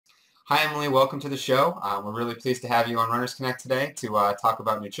Hi, Emily. Welcome to the show. We're really pleased to have you on Runners Connect today to talk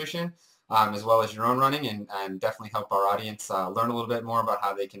about nutrition, as well as your own running, and definitely help our audience learn a little bit more about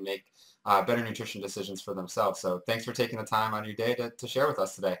how they can make better nutrition decisions for themselves. So thanks for taking the time out of your day to share with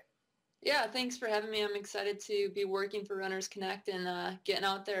us today. Yeah, thanks for having me. I'm excited to be working for Runners Connect and getting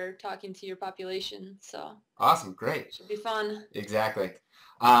out there talking to your population. So Awesome. Great. should be fun. Exactly.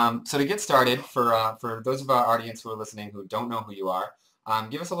 So to get started, for those of our audience who are listening who don't know who you are,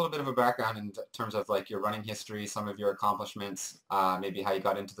 give us a little bit of a background in terms of like your running history, some of your accomplishments, maybe how you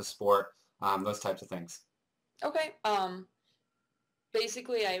got into the sport, those types of things. Okay.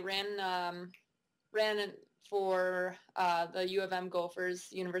 Basically, I ran for the U of M Gophers,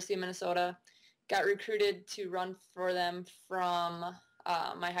 University of Minnesota. Got recruited to run for them from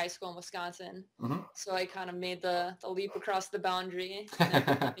my high school in Wisconsin. Hmm. So I kind of made the leap across the boundary. And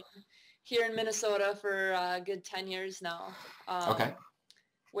I've been here in Minnesota for a good 10 years now. Okay.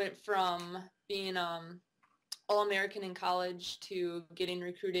 Went from being All-American in college to getting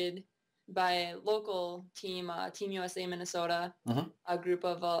recruited by a local team, Team USA Minnesota, Hmm. a group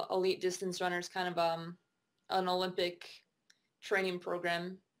of elite distance runners, kind of an Olympic training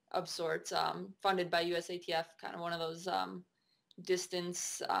program of sorts, funded by USATF, kind of one of those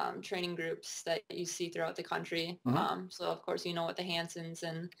distance training groups that you see throughout the country. Hmm. So of course you know what the Hansons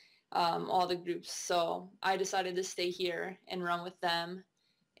and all the groups. So I decided to stay here and run with them,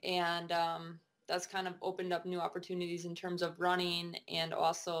 and that's kind of opened up new opportunities in terms of running and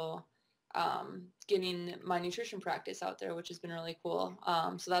also getting my nutrition practice out there, which has been really cool.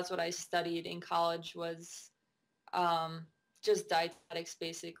 So that's what I studied in college, was um, just dietetics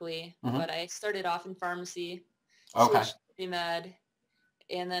basically. Hmm. But I started off in pharmacy, Okay. switched to pre-med,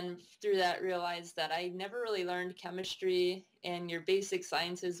 and then through that realized that I never really learned chemistry and your basic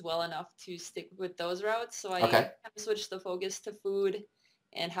sciences well enough to stick with those routes. So I Okay. kind of switched the focus to food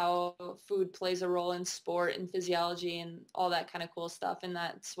and how food plays a role in sport and physiology and all that kind of cool stuff. And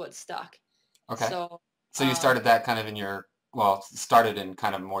that's what stuck. Okay. So So you started that kind of started in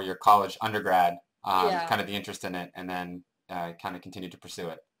kind of more your college undergrad, yeah, kind of the interest in it, and then kind of continued to pursue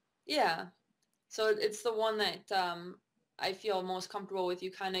it. yeah. So it's the one that I feel most comfortable with. You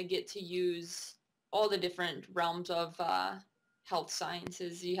kind of get to use all the different realms of health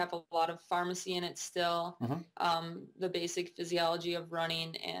sciences. You have a lot of pharmacy in it still, Hmm. the basic physiology of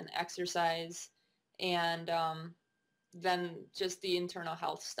running and exercise, and then just the internal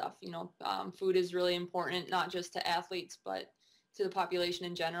health stuff. Food is really important, not just to athletes, but to the population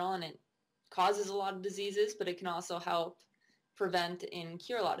in general, and it causes a lot of diseases, but it can also help prevent and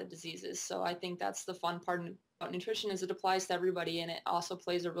cure a lot of diseases. So I think that's the fun part about nutrition, is it applies to everybody, and it also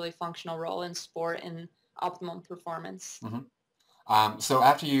plays a really functional role in sport and optimum performance. Hmm. So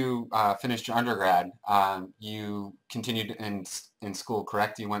after you finished your undergrad, you continued in school,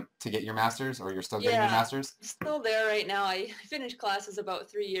 correct? You went to get your master's, or you're still getting your Yeah, master's? I'm still there right now. I finished classes about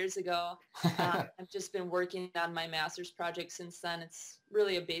 3 years ago. I've just been working on my master's project since then. It's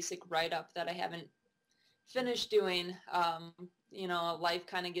really a basic write-up that I haven't finished doing. Life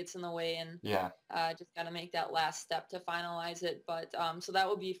kind of gets in the way, and Yeah. just got to make that last step to finalize it. But so that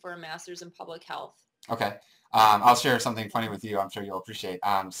will be for a master's in public health. Okay. I'll share something funny with you. I'm sure you'll appreciate.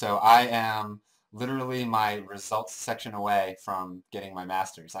 So I am literally my results section away from getting my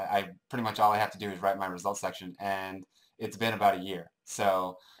master's. I pretty much all I have to do is write my results section, and it's been about a year.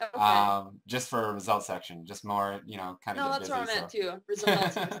 So Okay. just for a results section, just more, kind of No, get that's where busy. I'm at So too.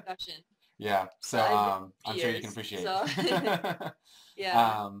 Results and discussion. yeah. So I've been I'm sure you can years, appreciate. so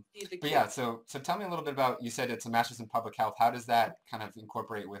yeah, Um, need the but cue. yeah, so tell me a little bit about, you said it's a master's in public health. How does that kind of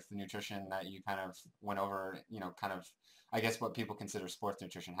incorporate with the nutrition that you kind of went over, kind of, I guess what people consider sports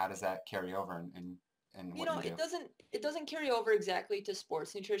nutrition? How does that carry over in what you do? It doesn't carry over exactly to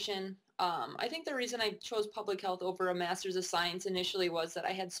sports nutrition. I think the reason I chose public health over a master's of science initially was that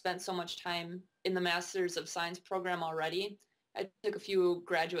I had spent so much time in the master's of science program already. I took a few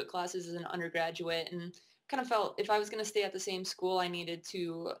graduate classes as an undergraduate and kind of felt if I was going to stay at the same school, I needed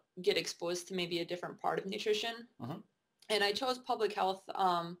to get exposed to maybe a different part of nutrition. Hmm. And I chose public health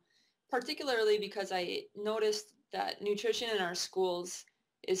particularly because I noticed that nutrition in our schools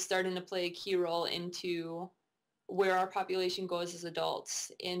is starting to play a key role into where our population goes as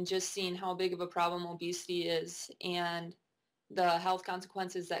adults, and just seeing how big of a problem obesity is and the health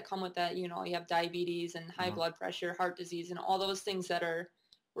consequences that come with that. You have diabetes and high Hmm. blood pressure, heart disease, and all those things that are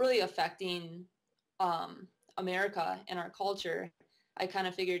really affecting America and our culture. I kind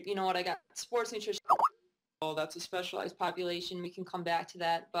of figured, you know what, I got sports nutrition. Oh, that's a specialized population. We can come back to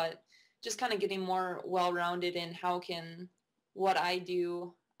that, but just kind of getting more well-rounded in how can what I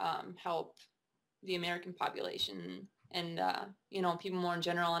do help the American population. and people more in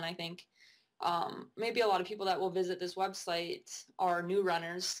general. And I think maybe a lot of people that will visit this website are new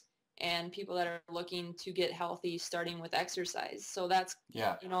runners and people that are looking to get healthy, starting with exercise. So that's,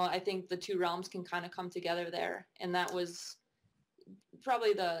 Yeah. I think the two realms can kind of come together there. And that was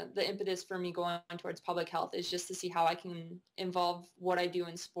probably the impetus for me going towards public health, is just to see how I can involve what I do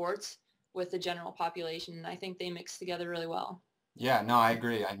in sports with the general population. And I think they mix together really well. Yeah, no, I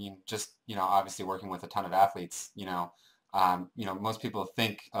agree. I mean, just, obviously working with a ton of athletes, most people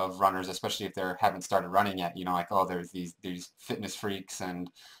think of runners, especially if they haven't started running yet, like, oh, there's these fitness freaks and,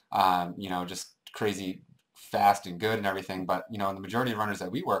 just crazy fast and good and everything. But, the majority of runners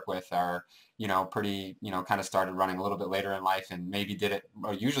that we work with are, pretty, kind of started running a little bit later in life and maybe did it,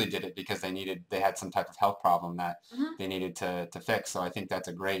 or usually did it because they had some type of health problem that Mm-hmm. they needed to fix. So I think that's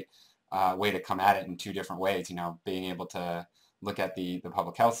a great way to come at it in two different ways, being able to look at the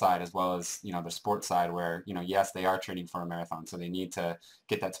public health side as well as, the sports side where, yes, they are training for a marathon, so they need to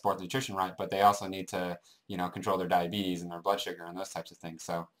get that sport nutrition right, but they also need to, control their diabetes and their blood sugar and those types of things.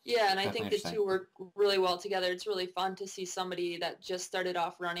 So Yeah, and I definitely think the interesting. two work really well together. It's really fun to see somebody that just started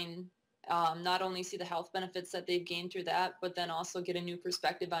off running, not only see the health benefits that they've gained through that, but then also get a new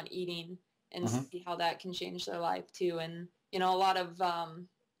perspective on eating and Hmm. see how that can change their life too. And, a lot of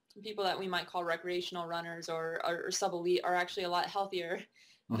people that we might call recreational runners or sub-elite are actually a lot healthier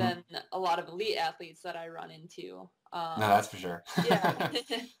Hmm. than a lot of elite athletes that I run into. No, that's for sure. Yeah.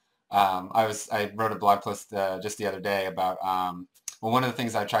 I wrote a blog post just the other day about well, one of the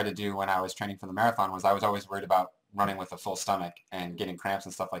things I tried to do when I was training for the marathon was I was always worried about running with a full stomach and getting cramps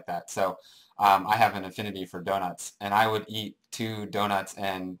and stuff like that. So I have an affinity for donuts, and I would eat 2 donuts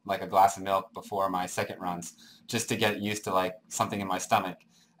and like a glass of milk before my second runs just to get used to like something in my stomach.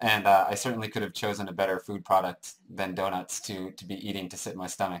 And I certainly could have chosen a better food product than donuts to be eating to sit in my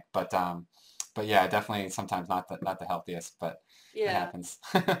stomach. But yeah, definitely sometimes not the healthiest, but it Yeah. happens.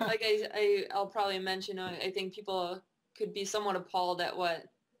 Like I'll probably mention, I think people could be somewhat appalled at what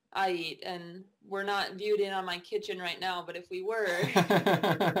I eat, and we're not viewed in on my kitchen right now, but if we were,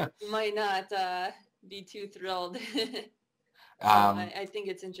 you might not be too thrilled. So um, I think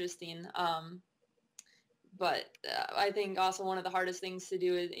it's interesting. But I think also one of the hardest things to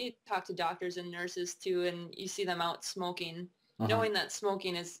do is you talk to doctors and nurses too, and you see them out smoking, mhm, knowing that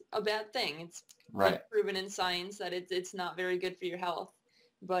smoking is a bad thing. It's been right. proven in science that it's not very good for your health,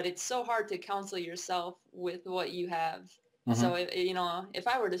 but it's so hard to counsel yourself with what you have. Hmm. So if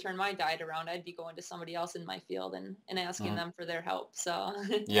I were to turn my diet around, I'd be going to somebody else in my field and asking Hmm. them for their help. So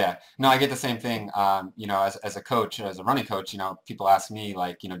Yeah. No, I get the same thing. As a coach, as a running coach, people ask me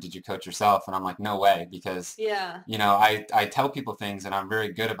like, did you coach yourself? And I'm like, no way, because, yeah, I tell people things and I'm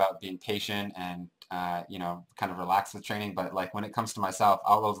very good about being patient and, kind of relaxed with training. But like when it comes to myself,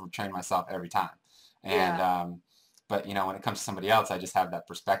 I'll overtrain myself every time. And, yeah. but when it comes to somebody else, I just have that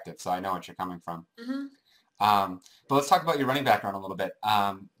perspective. So I know what you're coming from. Hmm. But let's talk about your running background a little bit.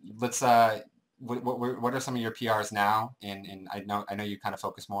 Let's what are some of your PRs now? And I know you kind of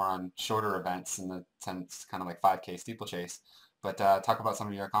focus more on shorter events in the sense kind of like 5K steeplechase, but talk about some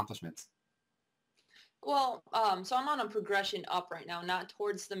of your accomplishments. Well, so I'm on a progression up right now, not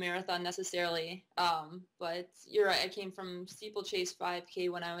towards the marathon necessarily, but you're right. I came from steeplechase 5K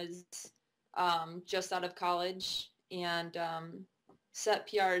when I was just out of college and set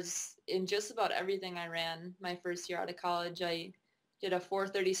PRs in just about everything I ran my first year out of college. I did a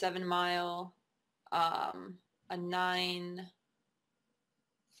 4:37 mile, a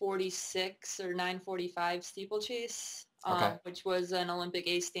 9:46 or 9:45 steeplechase, Okay. which was an Olympic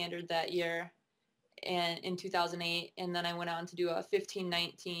A standard that year and in 2008, and then I went on to do a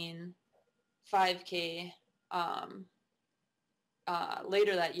 15:19 5K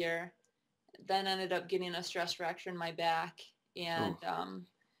later that year. Then ended up getting a stress fracture in my back and Ooh.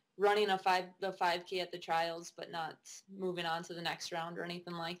 running the 5K at the trials, but not moving on to the next round or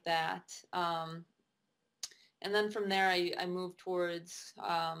anything like that. And then from there, I moved towards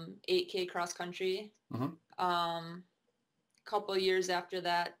 8K cross country. Hmm. Couple years after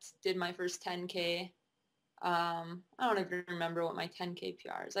that, did my first 10K. I don't even remember what my 10K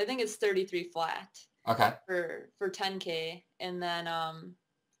PR is. I think it's 33 flat Okay. for 10K. And then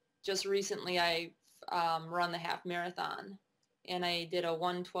just recently I run the half marathon, and I did a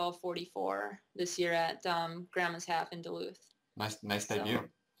 1:12:44 this year at Grandma's Half in Duluth. Nice So debut.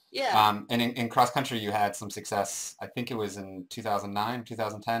 yeah, And in cross country, you had some success. I think it was in 2009,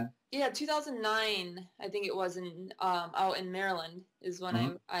 2010. yeah, 2009 I think it was in out in Maryland is when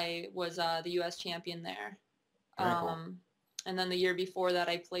Hmm. I was the U.S. champion there. Very cool. Um, and then the year before that,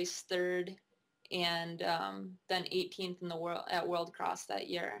 I placed third, and then 18th in the world at World Cross that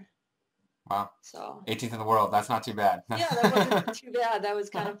year. Wow. So 18th in the world. That's not too bad. yeah, that wasn't too bad. That was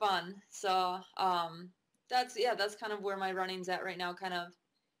kind of fun. So that's kind of where my running's at right now. Kind of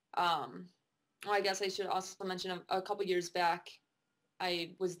well, I guess I should also mention a couple years back,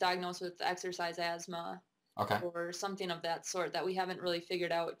 I was diagnosed with exercise asthma Okay. or something of that sort that we haven't really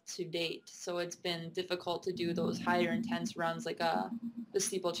figured out to date. So it's been difficult to do those higher intense runs like the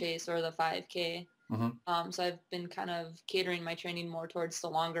steeplechase or the 5K. Hmm. So I've been kind of catering my training more towards the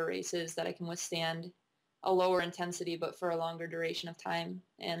longer races that I can withstand a lower intensity but for a longer duration of time.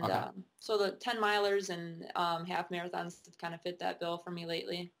 And Okay. so the 10 milers and half marathons have kind of fit that bill for me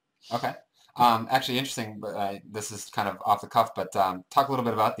lately. Okay. Actually, interesting. But this is kind of off the cuff, but talk a little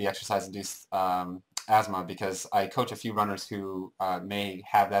bit about the exercise-induced asthma because I coach a few runners who may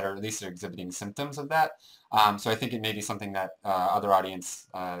have that, or at least are exhibiting symptoms of that. So I think it may be something that other audience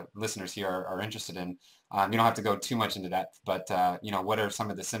listeners here are interested in. You don't have to go too much into that, but what are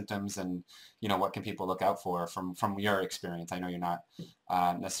some of the symptoms, and what can people look out for from your experience? I know you're not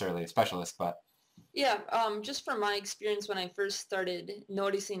necessarily a specialist, but Yeah, just from my experience when I first started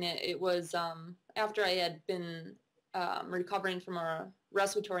noticing it, it was after I had been recovering from a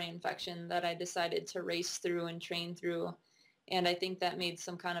respiratory infection that I decided to race through and train through. And I think that made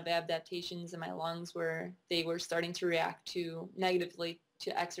some kind of adaptations in my lungs where they were starting to react to negatively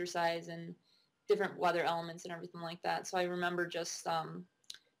to exercise and different weather elements and everything like that. So I remember just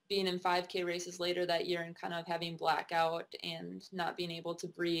being in 5K races later that year and kind of having blackout and not being able to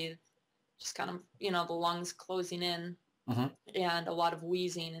breathe, just kind of, the lungs closing in hmm. and a lot of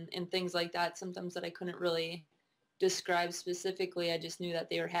wheezing and things like that, symptoms that I couldn't really describe specifically. I just knew that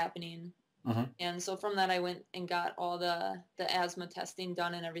they were happening. Hmm. And so from that, I went and got all the asthma testing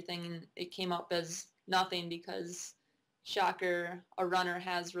done and everything, and it came up as nothing because, shocker, a runner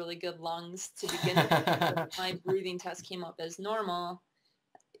has really good lungs to begin with. So my breathing test came up as normal.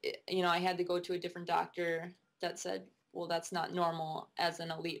 I had to go to a different doctor that said, well, that's not normal as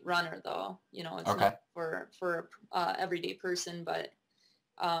an elite runner, though. It's Okay. not for everyday person, but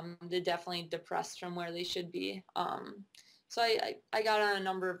they're definitely depressed from where they should be. So I got on a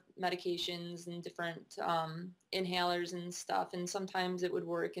number of medications and different inhalers and stuff, and sometimes it would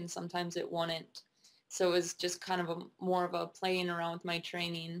work and sometimes it wouldn't. So it was just kind of more of a playing around with my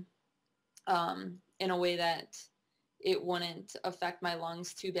training in a way that it wouldn't affect my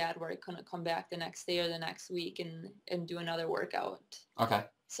lungs too bad where I couldn't come back the next day or the next week and do another workout. Okay.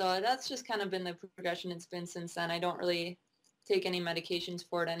 So that's just kind of been the progression it's been since then. I don't really take any medications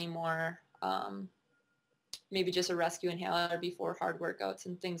for it anymore. Maybe just a rescue inhaler before hard workouts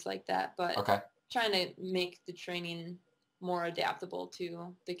and things like that. But Okay. trying to make the training more adaptable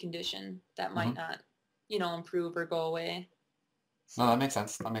to the condition that might Hmm. not, improve or go away. No, that So makes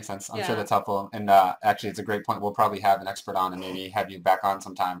sense. That makes sense. I'm sure yeah. that's helpful. And actually, it's a great point. We'll probably have an expert on and maybe have you back on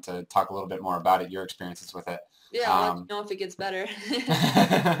sometime to talk a little bit more about it, your experiences with it. Yeah, I'll let you Um, know if it gets better.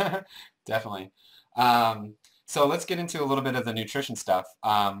 definitely. So let's get into a little bit of the nutrition stuff.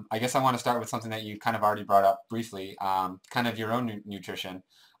 I guess I want to start with something that you kind of already brought up briefly, kind of your own nutrition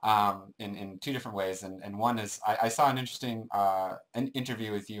in two different ways. And one is I saw an interesting an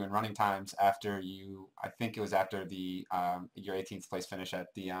interview with you in Running Times after I think it was after your 18th place finish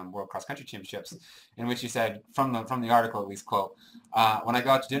at the World Cross Country Championships, in which you said, from the article at least, quote, when I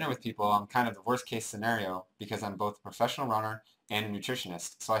go out to dinner with people, I'm kind of the worst case scenario because I'm both a professional runner and a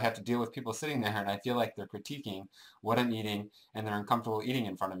nutritionist. So I have to deal with people sitting there and I feel like they're critiquing what I'm eating and they're uncomfortable eating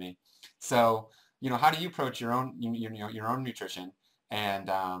in front of me. So, how do you approach your own, your own nutrition, and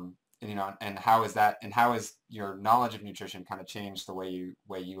and how is that, and how is your knowledge of nutrition kind of changed the way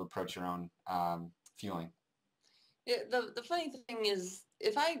you approach your own fueling? Yeah, the funny thing is,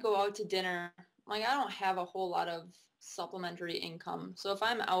 if I go out to dinner, like I don't have a whole lot of supplementary income. So if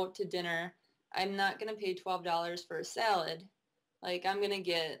I'm out to dinner, I'm not gonna pay $12 for a salad. Like I'm gonna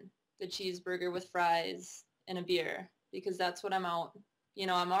get the cheeseburger with fries and a beer because that's what I'm out.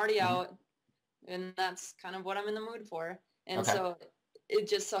 I'm already Hmm. out, and that's kind of what I'm in the mood for. And Okay. so it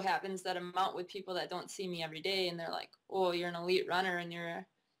just so happens that I'm out with people that don't see me every day, and they're like, "Oh, you're an elite runner and you're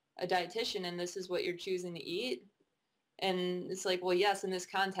a dietitian, and this is what you're choosing to eat." And it's like, well, yes, in this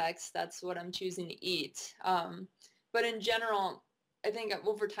context, that's what I'm choosing to eat. But in general, I think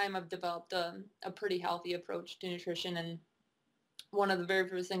over time I've developed a pretty healthy approach to nutrition. And one of the very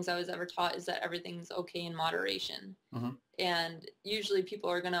first things I was ever taught is that everything's okay in moderation. Hmm. And usually people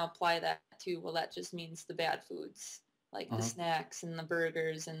are going to apply that to, well, that just means the bad foods, like the Hmm. snacks and the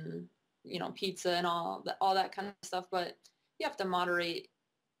burgers and, pizza and all that kind of stuff. But you have to moderate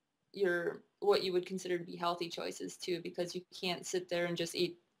your what you would consider to be healthy choices too, because you can't sit there and just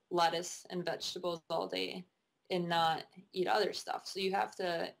eat lettuce and vegetables all day and not eat other stuff. So you have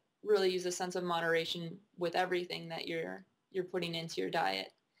to really use a sense of moderation with everything that you're putting into your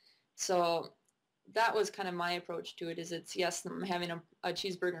diet. So that was kind of my approach to it. Is it's, yes, I'm having a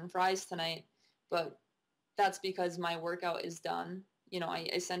cheeseburger and fries tonight, but that's because my workout is done.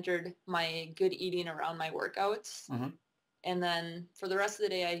 I centered my good eating around my workouts. Mm-hmm. And then for the rest of the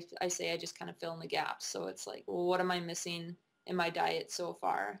day, I say I just kind of fill in the gaps. So it's like, well, what am I missing in my diet so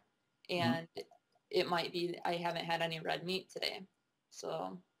far? Mm-hmm. And it might be I haven't had any red meat today,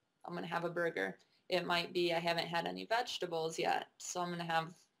 so I'm going to have a burger. It might be I haven't had any vegetables yet, so I'm going to have,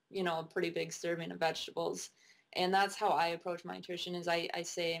 a pretty big serving of vegetables. And that's how I approach my nutrition is I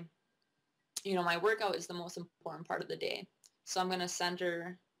say, my workout is the most important part of the day. So I'm going to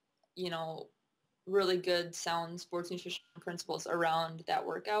center, you know, really good sound sports nutrition principles around that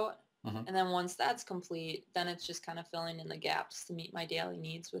workout. Mm-hmm. And then once that's complete, then it's just kind of filling in the gaps to meet my daily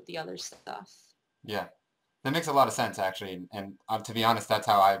needs with the other stuff. Yeah. That makes a lot of sense, actually. And to be honest, that's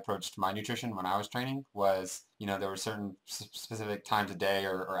how I approached my nutrition when I was training was, there were certain specific times a day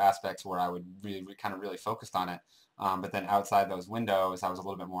or aspects where I would really kind of really focused on it. But then outside those windows, I was a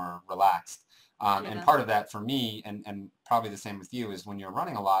little bit more relaxed. And Yeah. part of that for me, and probably the same with you, is when you're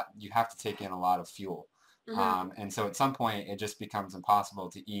running a lot, you have to take in a lot of fuel. Mm-hmm. And so at some point, it just becomes impossible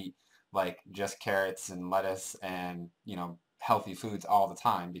to eat like just carrots and lettuce and, healthy foods all the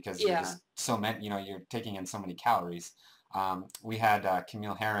time because you're Yeah. just so many, you're taking in so many calories. We had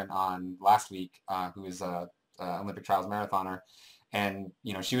Camille Herron on last week, who is a Olympic trials marathoner. And,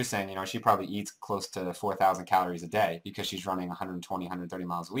 she was saying, she probably eats close to 4,000 calories a day because she's running 120, 130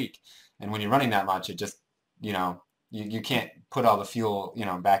 miles a week. And when you're running that much, it just, you can't put all the fuel,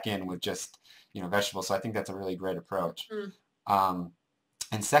 back in with just, vegetables. So I think that's a really great approach. Mm. Um,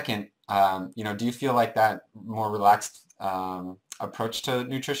 and second, do you feel like that more relaxed approach to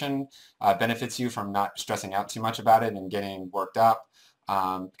nutrition benefits you from not stressing out too much about it and getting worked up?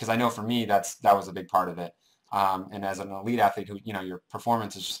 Because I know for me, that was a big part of it. And as an elite athlete who, your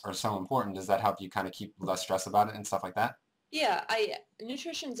performances are so important, does that help you kind of keep less stress about it and stuff like that? Yeah,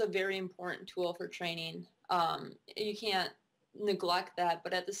 nutrition's a very important tool for training. You can't neglect that,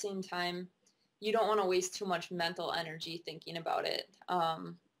 but at the same time, you don't want to waste too much mental energy thinking about it.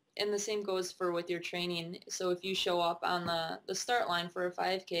 And the same goes for with your training. So if you show up on the start line for a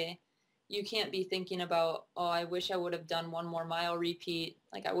 5K, you can't be thinking about, oh, I wish I would have done one more mile repeat.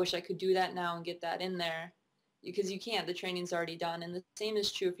 Like, I wish I could do that now and get that in there. Because you can't. The training's already done. And the same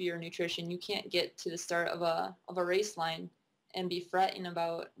is true for your nutrition. You can't get to the start of a race line and be fretting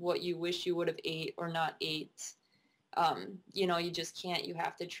about what you wish you would have ate or not ate. You just can't. You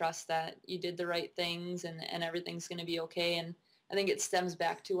have to trust that you did the right things and everything's going to be okay. And I think it stems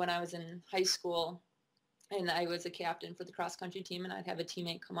back to when I was in high school and I was a captain for the cross country team, and I'd have a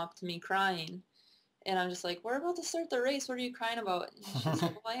teammate come up to me crying. And I'm just like, we're about to start the race. What are you crying about? And she's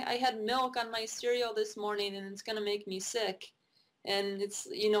like, well, I had milk on my cereal this morning and it's going to make me sick. And it's,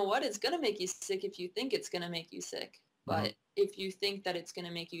 you know what? It's going to make you sick if you think it's going to make you sick. Mm-hmm. But if you think that it's going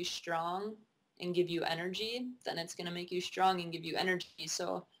to make you strong and give you energy, then it's going to make you strong and give you energy.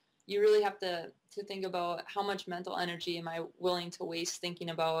 So you really have to think about how much mental energy am I willing to waste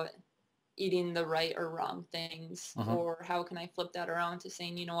thinking about eating the right or wrong things, Mm-hmm. or how can I flip that around to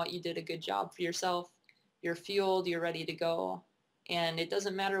saying, you know what, you did a good job for yourself. You're fueled, you're ready to go. And it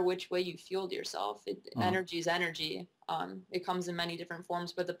doesn't matter which way you fueled yourself. Mm-hmm. Energy is energy. It comes in many different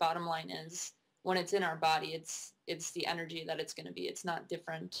forms, but the bottom line is when it's in our body, it's the energy that it's going to be. It's not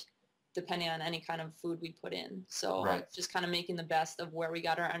different depending on any kind of food we put in. So Right. it's just kind of making the best of where we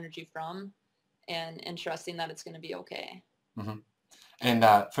got our energy from and trusting that it's going to be okay. Mm-hmm. And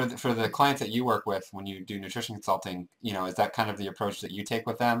for the clients that you work with when you do nutrition consulting, is that kind of the approach that you take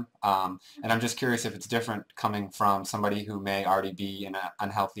with them? And I'm just curious if it's different coming from somebody who may already be in an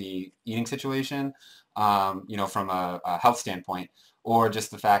unhealthy eating situation, from a health standpoint, or just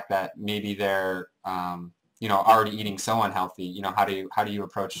the fact that maybe they're, already eating so unhealthy. How do you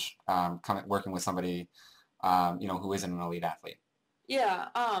approach working with somebody, who isn't an elite athlete? Yeah.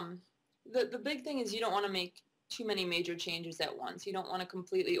 The big thing is you don't want to make too many major changes at once. You don't want to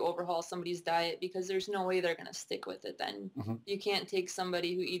completely overhaul somebody's diet because there's no way they're going to stick with it then. Mm-hmm. You can't take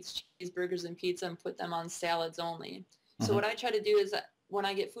somebody who eats cheeseburgers and pizza and put them on salads only. So Mm-hmm. what I try to do is that when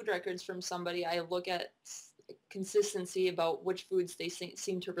I get food records from somebody, I look at consistency about which foods they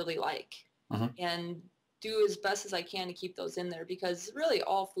seem to really like, Mm-hmm. and do as best as I can to keep those in there, because really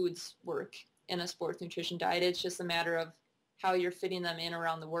all foods work in a sports nutrition diet. It's just a matter of how you're fitting them in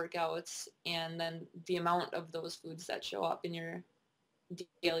around the workouts and then the amount of those foods that show up in your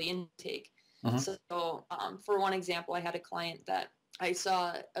daily intake. Mm-hmm. So for one example, I had a client that I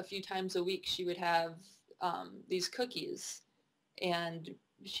saw a few times a week. She would have these cookies, and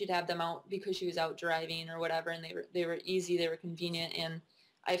she'd have them out because she was out driving or whatever, and they were easy, they were convenient, and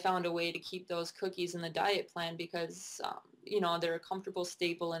I found a way to keep those cookies in the diet plan because they're a comfortable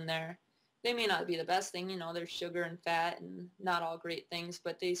staple in there. They may not be the best thing, there's sugar and fat and not all great things,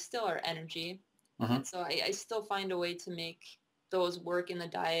 but they still are energy. Hmm. And so I still find a way to make those work in the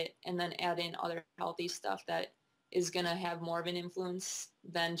diet and then add in other healthy stuff that is going to have more of an influence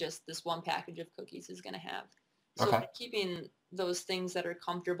than just this one package of cookies is going to have. So Okay. by keeping those things that are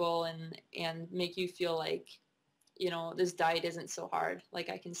comfortable and make you feel like, this diet isn't so hard, like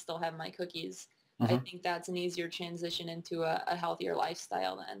I can still have my cookies, I Hmm. think that's an easier transition into a healthier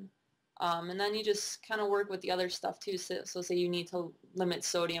lifestyle then. And then you just kind of work with the other stuff too. So say you need to limit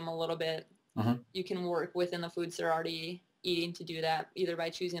sodium a little bit, Hmm. you can work within the foods they're already eating to do that, either by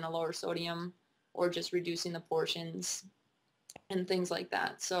choosing a lower sodium or just reducing the portions and things like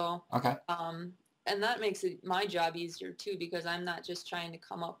that. So, Okay. and that makes my job easier too, because I'm not just trying to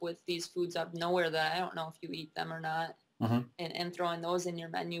come up with these foods out of nowhere that I don't know if you eat them or not, Hmm. and throwing those in your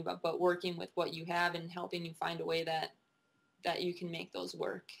menu, but working with what you have and helping you find a way that you can make those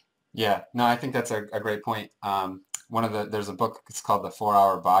work. Yeah, no, I think that's a great point. There's a book, it's called The 4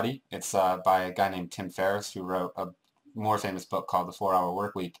 Hour Body. It's by a guy named Tim Ferriss who wrote a more famous book called The 4 Hour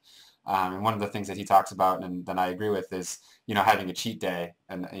Work Week. And one of the things that he talks about and that I agree with is, having a cheat day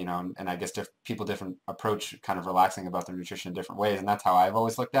and I guess people different approach kind of relaxing about their nutrition in different ways. And that's how I've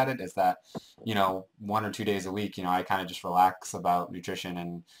always looked at it is that, 1 or 2 days a week, I kind of just relax about nutrition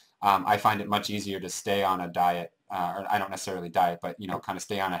and I find it much easier to stay on a diet, or I don't necessarily diet, but, kind of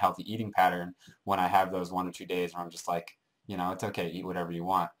stay on a healthy eating pattern when I have those 1 or 2 days where I'm just like, it's okay, eat whatever you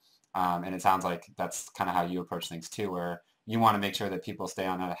want. And it sounds like that's kind of how you approach things too, where you want to make sure that people stay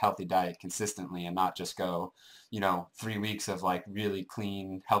on a healthy diet consistently and not just go, 3 weeks of like really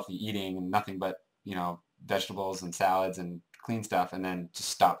clean, healthy eating and nothing but, vegetables and salads and clean stuff and then just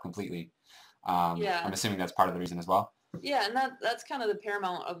stop completely. I'm Yeah. assuming that's part of the reason as well. Yeah, and that's kind of the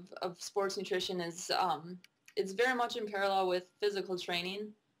paramount of sports nutrition is it's very much in parallel with physical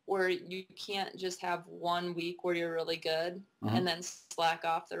training where you can't just have 1 week where you're really good Hmm. and then slack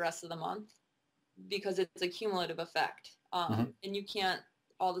off the rest of the month because it's a cumulative effect. Hmm. And you can't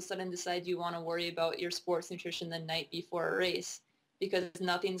all of a sudden decide you want to worry about your sports nutrition the night before a race because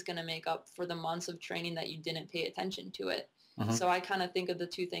nothing's going to make up for the months of training that you didn't pay attention to it. Hmm. So I kind of think of the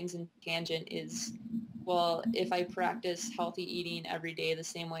two things in tangent is, well, if I practice healthy eating every day the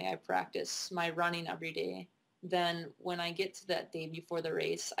same way I practice my running every day, then when I get to that day before the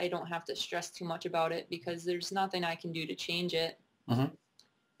race, I don't have to stress too much about it because there's nothing I can do to change it. Hmm.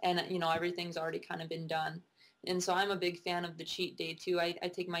 And, everything's already kind of been done. And so I'm a big fan of the cheat day too. I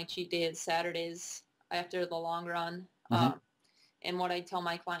take my cheat day as Saturdays after the long run. Hmm. And what I tell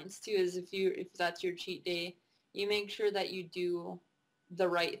my clients too is if that's your cheat day, you make sure that you do the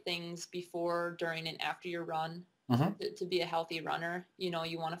right things before, during, and after your run Hmm. to be a healthy runner. You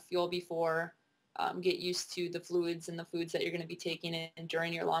want to fuel before, get used to the fluids and the foods that you're going to be taking in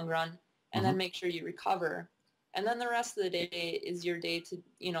during your long run, and then Hmm. make sure you recover. And then the rest of the day is your day to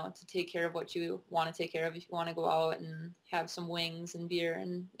take care of what you want to take care of. If you want to go out and have some wings and beer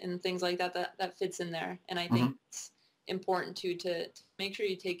and things like that, that fits in there. And I think Hmm. it's important to make sure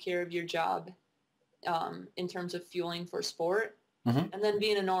you take care of your job in terms of fueling for sport Hmm. and then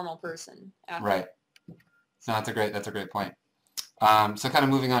being a normal person after. Right. No, So, that's a great point. So kind of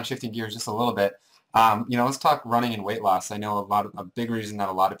moving on, shifting gears just a little bit. Let's talk running and weight loss. I know a big reason that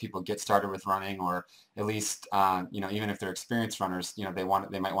a lot of people get started with running, or at least, even if they're experienced runners, they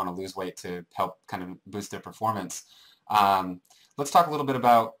might want to lose weight to help kind of boost their performance. Um, let's talk a little bit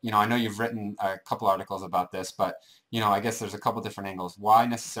about, I know you've written a couple articles about this, but, I guess there's a couple different angles. Why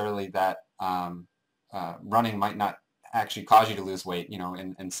necessarily that running might not actually cause you to lose weight?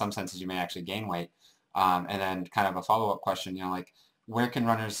 In some senses you may actually gain weight. And then kind of a follow-up question, like where can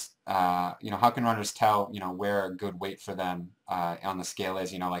runners, how can runners tell, where a good weight for them on the scale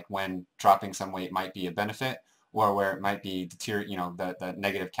is, like when dropping some weight might be a benefit or where it might be the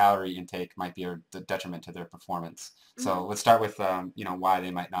negative calorie intake might be a detriment to their performance. mhm. So let's start with, why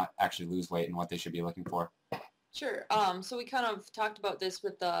they might not actually lose weight and what they should be looking for. Sure. So we kind of talked about this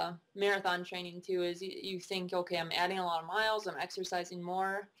with the marathon training too, is you think, okay, I'm adding a lot of miles, I'm exercising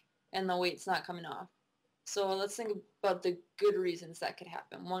more, and the weight's not coming off. So let's think about the good reasons that could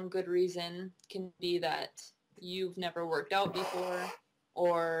happen. One good reason can be that you've never worked out before,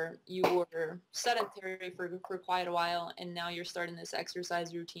 or you were sedentary for quite a while, and now you're starting this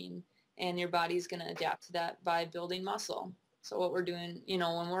exercise routine, and your body's going to adapt to that by building muscle. So what we're doing,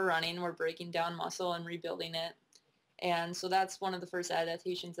 when we're running, we're breaking down muscle and rebuilding it. And so that's one of the first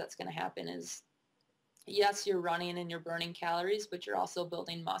adaptations that's going to happen is yes, you're running and you're burning calories, but you're also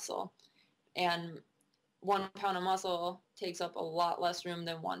building muscle. And 1 pound of muscle takes up a lot less room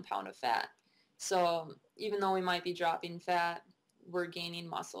than 1 pound of fat. So even though we might be dropping fat, we're gaining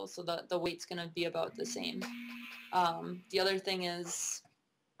muscle. So the weight's going to be about the same. The other thing is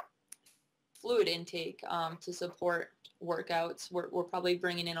fluid intake to support workouts. We're probably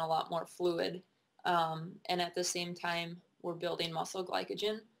bringing in a lot more fluid. And at the same time, we're building muscle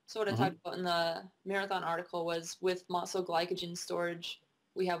glycogen. So what I Mm-hmm. talked about in the marathon article was with muscle glycogen storage,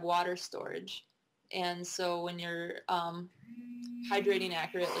 we have water storage. And so when you're hydrating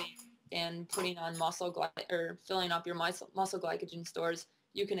accurately and putting on or filling up your muscle glycogen stores,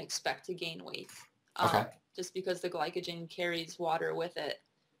 you can expect to gain weight Okay. just because the glycogen carries water with it.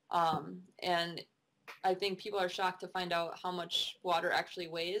 And I think people are shocked to find out how much water actually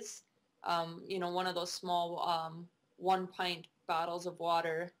weighs. One of those small 1 pint bottles of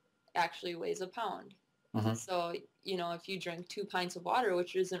water actually weighs a pound. Mm-hmm. So, if you drink 2 pints of water,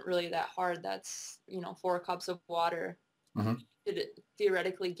 which isn't really that hard, that's, 4 cups of water, Mm-hmm. you could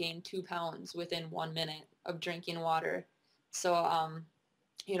theoretically gain 2 pounds within 1 minute of drinking water. So,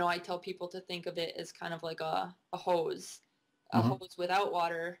 I tell people to think of it as kind of like a hose. A Mm-hmm. hose without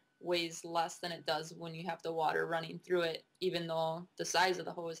water weighs less than it does when you have the water running through it, even though the size of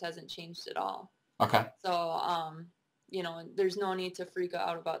the hose hasn't changed at all. Okay. So, there's no need to freak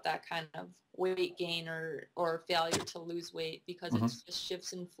out about that kind of weight gain or failure to lose weight because Mm-hmm. it's just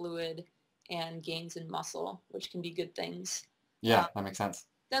shifts in fluid and gains in muscle, which can be good things. Yeah, that makes sense.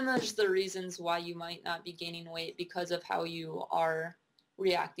 Then there's the reasons why you might not be gaining weight because of how you are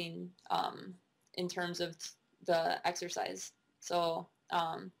reacting in terms of the exercise. So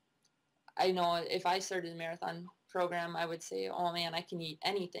I know if I started a marathon program, I would say, oh man, I can eat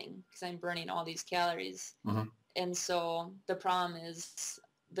anything because I'm burning all these calories. Mm-hmm. And so the problem is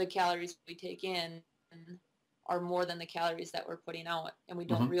the calories we take in are more than the calories that we're putting out. And we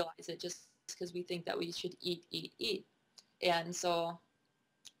don't Mm-hmm. realize it just because we think that we should eat, eat, eat. And so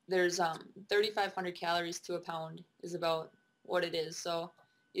there's 3,500 calories to a pound is about what it is. So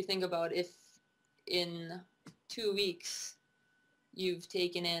you think about if in 2 weeks you've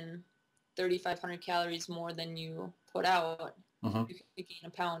taken in 3,500 calories more than you put out, Mm-hmm. you can gain a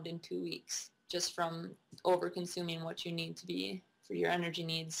pound in 2 weeks just from over consuming what you need to be for your energy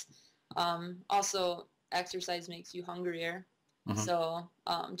needs. Also, exercise makes you hungrier. Mm-hmm. So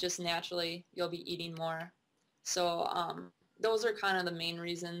just naturally, you'll be eating more. So those are kind of the main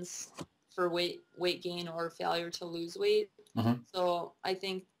reasons for weight gain or failure to lose weight. Mm-hmm. So I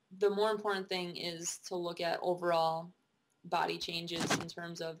think the more important thing is to look at overall body changes in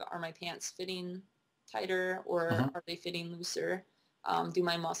terms of, are my pants fitting tighter or Mm-hmm. are they fitting looser? Do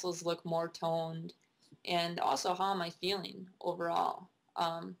my muscles look more toned? And also, how am I feeling overall?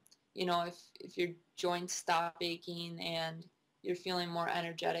 If your joints stop aching and you're feeling more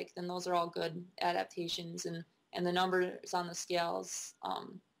energetic, then those are all good adaptations. And the numbers on the scales,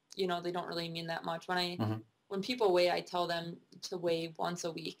 they don't really mean that much. Mm-hmm. When people weigh, I tell them to weigh once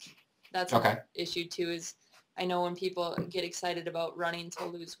a week. That's another Okay. issue too, is I know when people get excited about running to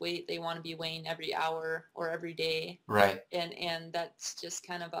lose weight, they want to be weighing every hour or every day. Right. And that's just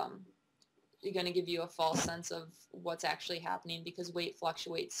kind of going to give you a false sense of what's actually happening because weight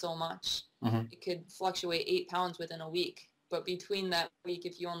fluctuates so much. Mm-hmm. It could fluctuate 8 pounds within a week, but between that week,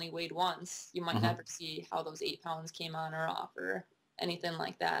 if you only weighed once, you might Mm-hmm. never see how those 8 pounds came on or off or anything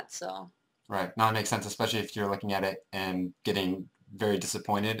like that. So Right. No, it makes sense, especially if you're looking at it and getting very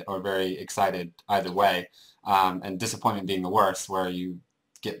disappointed or very excited either way. And disappointment being the worst, where you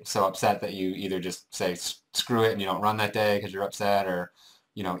get so upset that you either just say screw it and you don't run that day because you're upset, or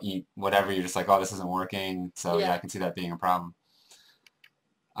eat whatever. You're just like, oh, this isn't working. So yeah, yeah, I can see that being a problem.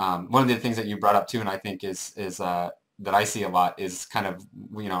 One of the things that you brought up too, and I think is that I see a lot is kind of,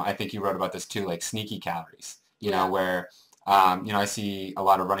 I think you wrote about this too, like sneaky calories, yeah, where, I see a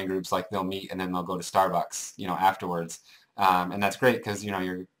lot of running groups, like they'll meet and then they'll go to Starbucks, afterwards. And that's great because,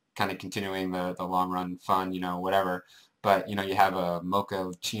 you're kind of continuing the long run fun, whatever. But, you have a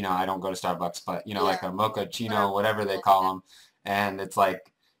mocha chino. I don't go to Starbucks, but, like yeah. a mocha chino, Whatever. whatever they call them. And it's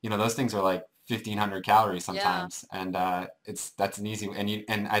like, those things are like 1,500 calories Yeah, sometimes, and that's an easy,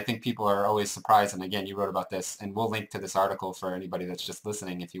 and I think people are always surprised. And again, you wrote about this, and we'll link to this article for anybody that's just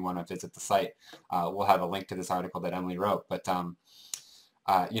listening. If you want to visit the site, we'll have a link to this article that Emily wrote. But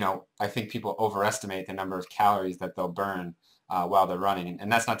I think people overestimate the number of calories that they'll burn while they're running,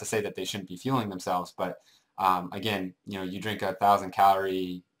 and that's not to say that they shouldn't be fueling themselves, but again, you drink 1,000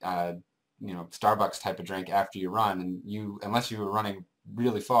 calorie Starbucks type of drink after you run, and unless you were running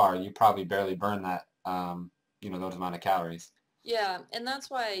really far, you probably barely burn that, those amount of calories. yeah, and that's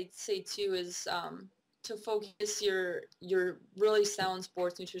why I say too is to focus your really sound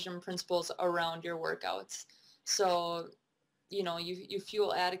sports nutrition principles around your workouts. So, you know, you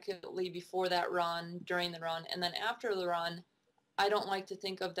fuel adequately before that run, during the run, and then after the run. I don't like to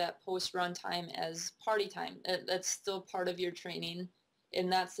think of that post-run time as party time. That's still part of your training,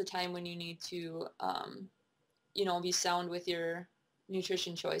 and that's the time when you need to, you know, be sound with your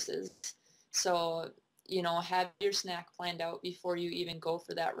nutrition choices. So, you know, have your snack planned out before you even go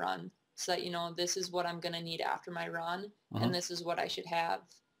for that run, so that you know this is what I'm going to need after my run, and this is what I should have.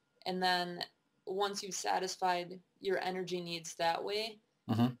 And then once you've satisfied your energy needs that way,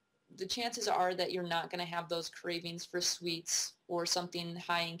 the chances are that you're not going to have those cravings for sweets or something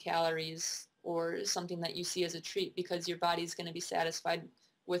high in calories or something that you see as a treat, because your body's going to be satisfied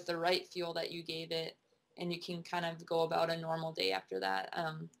with the right fuel that you gave it, and you can kind of go about a normal day after that.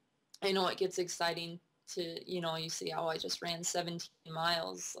 I know it gets exciting to, you know, you see, oh, I just ran 17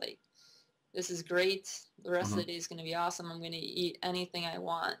 miles. Like, this is great. The rest of the day is going to be awesome. I'm going to eat anything I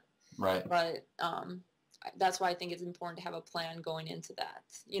want. Right. But that's why I think it's important to have a plan going into that.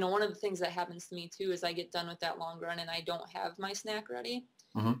 You know, one of the things that happens to me too is I get done with that long run and I don't have my snack ready.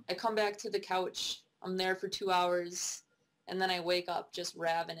 I come back to the couch, I'm there for 2 hours, and then I wake up just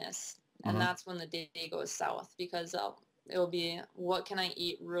ravenous. And that's when the day goes south, because it'll be, what can I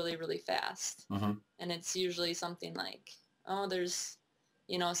eat really, really fast? And it's usually something like, oh, there's,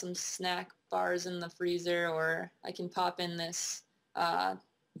 you know, some snack bars in the freezer, or I can pop in this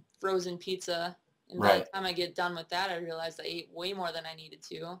frozen pizza. And by the time I get done with that, I realize I ate way more than I needed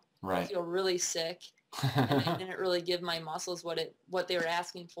to. I feel really sick, and I didn't really give my muscles what they were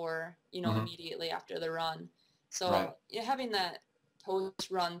asking for, you know, immediately after the run. So having that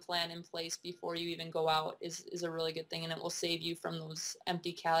post-run plan in place before you even go out is a really good thing, and it will save you from those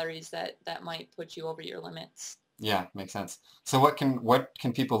empty calories that might put you over your limits. Yeah, makes sense. So what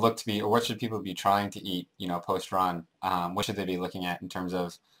can people look to be, or what should people be trying to eat, you know, post-run? What should they be looking at in terms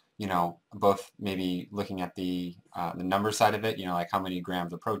of, you know, both maybe looking at the number side of it, you know, like how many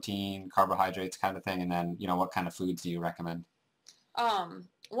grams of protein, carbohydrates kind of thing, and then, you know, what kind of foods do you recommend?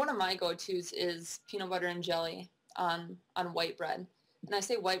 One of my go-tos is peanut butter and jelly on white bread. And I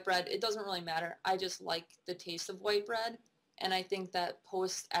say white bread, it doesn't really matter. I just like the taste of white bread. And I think that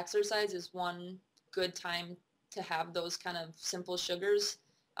post-exercise is one good time to have those kind of simple sugars,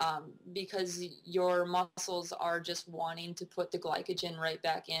 because your muscles are just wanting to put the glycogen right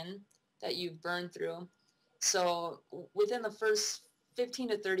back in that you've burned through. So within the first 15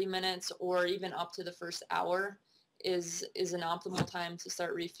 to 30 minutes, or even up to the first hour, is an optimal time to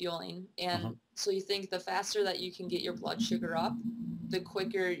start refueling. And so you think the faster that you can get your blood sugar up, the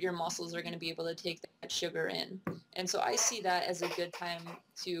quicker your muscles are going to be able to take that sugar in. And so I see that as a good time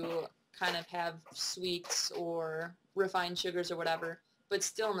to kind of have sweets or refined sugars or whatever, but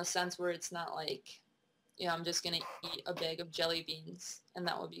still in the sense where it's not like, you know, I'm just going to eat a bag of jelly beans and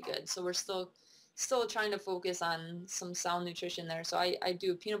that would be good. So we're still trying to focus on some sound nutrition there. So I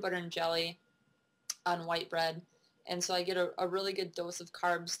do peanut butter and jelly on white bread. And so I get a really good dose of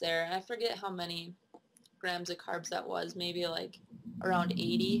carbs there. And I forget how many grams of carbs that was, maybe like around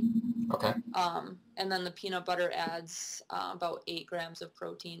 80. Okay. And then the peanut butter adds about 8 grams of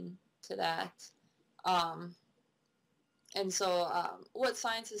protein to that. And so what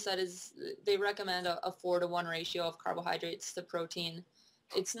science has said is they recommend a 4-to-1 ratio of carbohydrates to protein.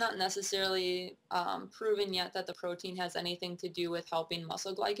 It's not necessarily proven yet that the protein has anything to do with helping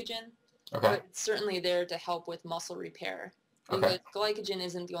muscle glycogen, but it's certainly there to help with muscle repair. Because glycogen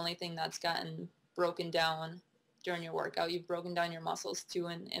isn't the only thing that's gotten broken down during your workout. You've broken down your muscles too,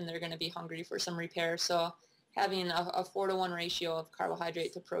 and they're going to be hungry for some repair. So having a 4-to-1 ratio of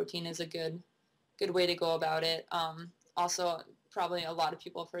carbohydrate to protein is a good way to go about it. Also, probably a lot of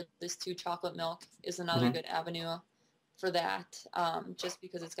people have heard this too, chocolate milk is another good avenue for that, just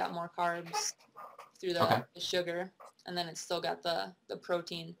because it's got more carbs through the sugar, and then it's still got the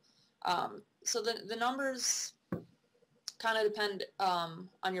protein. So the numbers kind of depend on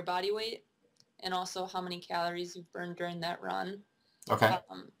your body weight and also how many calories you've burned during that run.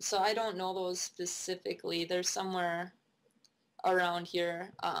 So I don't know those specifically. They're somewhere around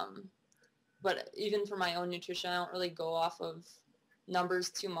here. But even for my own nutrition, I don't really go off of numbers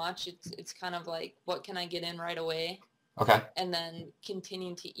too much. It's kind of like, what can I get in right away? And then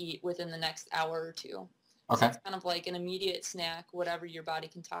continue to eat within the next hour or two. So it's kind of like an immediate snack, whatever your body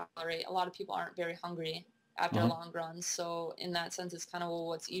can tolerate. A lot of people aren't very hungry after a long run. So in that sense, it's kind of, well,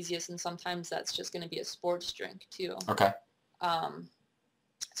 what's easiest? And sometimes that's just going to be a sports drink too.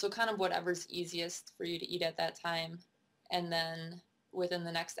 So kind of whatever's easiest for you to eat at that time. And then within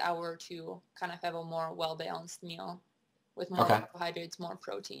the next hour or two, kind of have a more well-balanced meal with more carbohydrates, more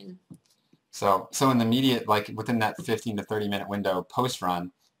protein. So in the immediate, like within that 15 to 30-minute window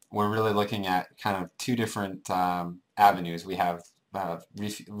post-run, we're really looking at kind of two different avenues. We have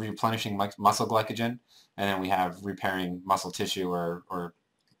replenishing muscle glycogen, and then we have repairing muscle tissue or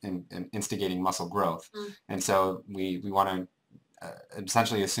instigating muscle growth. Mm. And so we want to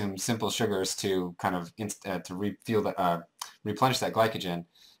essentially assume simple sugars to kind of replenish that glycogen,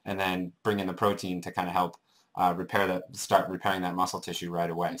 and then bring in the protein to kind of help start repairing that muscle tissue right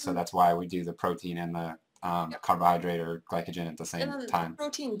away. So that's why we do the protein and the carbohydrate or glycogen at the same And then time.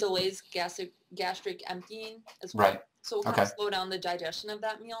 protein delays gastric emptying as well. Right. So it'll kind of slow down the digestion of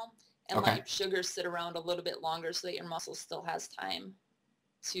that meal and let your sugars sit around a little bit longer so that your muscle still has time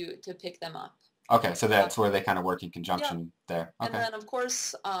to pick them up. Okay, so that's where they kind of work in conjunction there. Okay. And then, of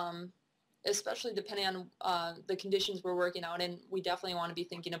course, especially depending on the conditions we're working out in, we definitely want to be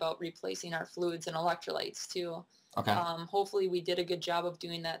thinking about replacing our fluids and electrolytes too. Okay. Hopefully we did a good job of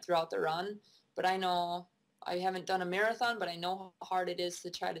doing that throughout the run, but I know I haven't done a marathon, but I know how hard it is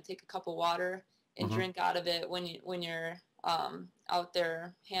to try to take a cup of water and drink out of it when you're out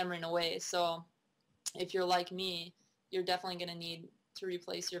there hammering away. So if you're like me, you're definitely going to need to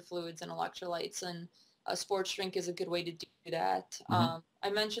replace your fluids and electrolytes, and a sports drink is a good way to do that. I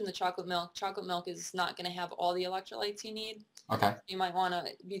mentioned the chocolate milk. Chocolate milk is not going to have all the electrolytes you need. Okay. You might want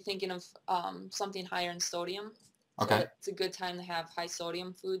to be thinking of something higher in sodium. Okay. So it's a good time to have high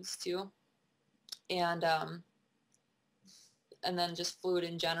sodium foods too. And then just fluid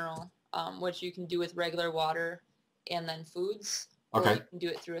in general, which you can do with regular water and then foods. Or you can do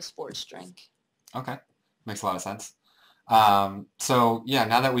it through a sports drink. Okay. Makes a lot of sense. So yeah,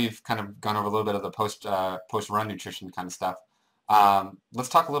 now that we've kind of gone over a little bit of the post-run nutrition kind of stuff, let's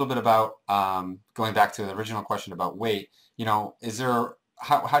talk a little bit about going back to the original question about weight. You know,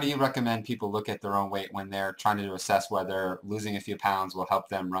 how do you recommend people look at their own weight when they're trying to assess whether losing a few pounds will help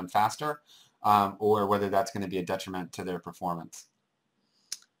them run faster, or whether that's going to be a detriment to their performance?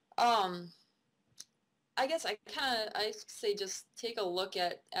 I guess I say just take a look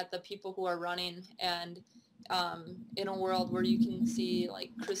at the people who are running, and in a world where you can see like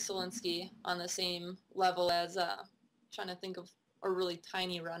Chris Solinsky on the same level as trying to think of a really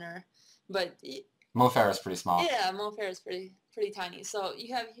tiny runner, but Mo Farah is pretty small. Yeah, Mo Farah is pretty tiny. So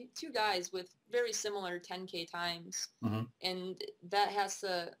you have two guys with very similar 10K times, and that has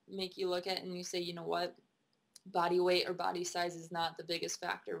to make you look at it and you say, you know what, body weight or body size is not the biggest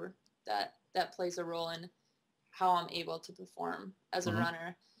factor that plays a role in how I'm able to perform as a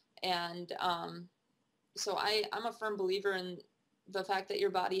runner. And so I'm a firm believer in the fact that your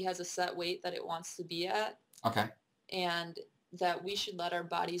body has a set weight that it wants to be at. Okay. And that we should let our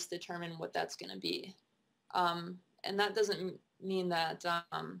bodies determine what that's going to be. And that doesn't mean that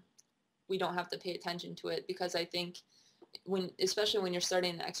we don't have to pay attention to it, because I think especially when you're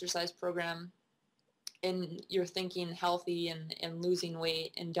starting an exercise program and you're thinking healthy and losing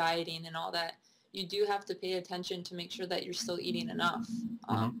weight and dieting and all that, you do have to pay attention to make sure that you're still eating enough.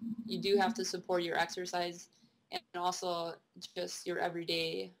 You do have to support your exercise and also just your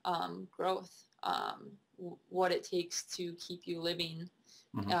everyday growth, what it takes to keep you living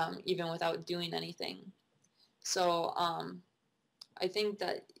even without doing anything. So I think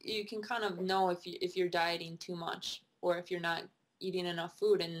that you can kind of know if you're dieting too much or if you're not eating enough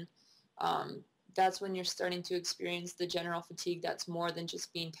food, and that's when you're starting to experience the general fatigue that's more than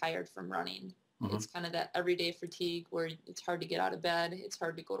just being tired from running. It's kind of that everyday fatigue where it's hard to get out of bed, it's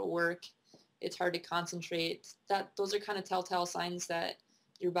hard to go to work, it's hard to concentrate. Those are kind of telltale signs that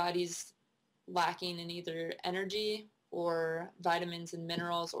your body's lacking in either energy or vitamins and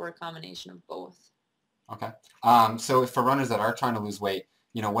minerals, or a combination of both. Okay. So for runners that are trying to lose weight,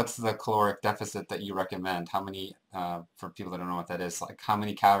 you know, what's the caloric deficit that you recommend? How many, for people that don't know what that is, like how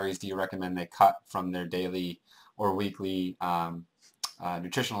many calories do you recommend they cut from their daily or weekly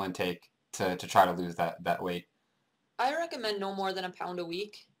nutritional intake to try to lose that weight? I recommend no more than a pound a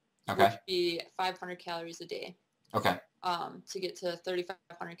week, which would be 500 calories a day. Okay. To get to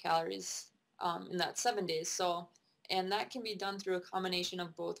 3,500 calories in that 7 days. So, and that can be done through a combination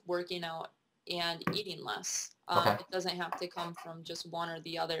of both working out and eating less. It doesn't have to come from just one or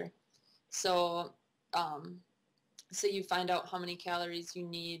the other. So, say you find out how many calories you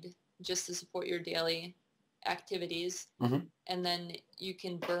need just to support your daily activities, and then you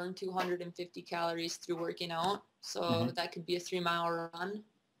can burn 250 calories through working out. So that could be a 3-mile run.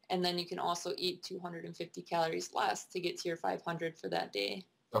 And then you can also eat 250 calories less to get to your 500 for that day.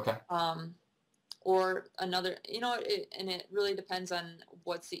 Okay. Or another, and it really depends on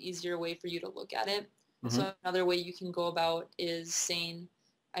what's the easier way for you to look at it. So another way you can go about is saying,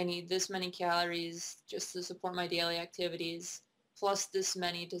 I need this many calories just to support my daily activities, plus this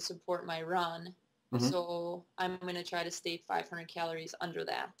many to support my run. Mm-hmm. So I'm going to try to stay 500 calories under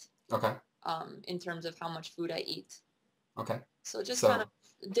that. Okay. In terms of how much food I eat. Okay. So just So, kind of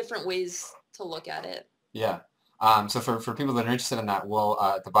different ways to look at it. yeah. So for people that are interested in that, we'll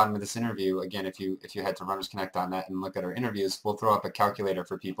at the bottom of this interview, again, if you head to runnersconnect.net and look at our interviews, we'll throw up a calculator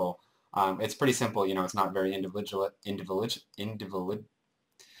for people. It's pretty simple. You know, it's not very individual. It's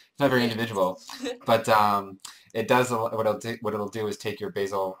not very individual, but it does what it'll do is take your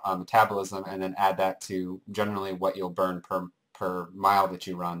basal metabolism and then add that to generally what you'll burn per mile that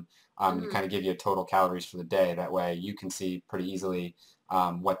you run. Mm-hmm. To kind of give you total calories for the day. That way you can see pretty easily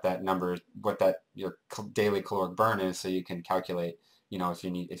what that your daily caloric burn is, so you can calculate, you know,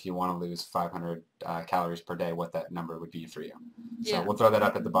 if you want to lose 500 calories per day, what that number would be for you. So Yeah. we'll throw that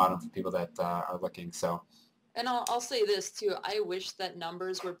up at the bottom for people that are looking. So. And I'll say this too. I wish that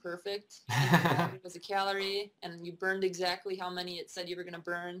numbers were perfect. And it was a calorie, and you burned exactly how many it said you were going to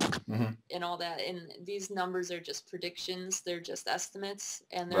burn, Mm-hmm. and all that. And these numbers are just predictions. They're just estimates,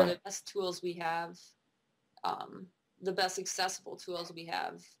 and they're Right. the best tools we have, the best accessible tools we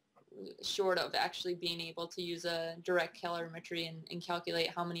have, short of actually being able to use a direct calorimetry and calculate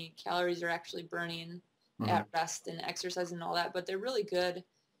how many calories you're actually burning Mm-hmm. at rest and exercise and all that. But they're really good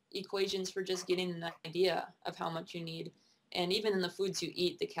equations for just getting an idea of how much you need. And even in the foods you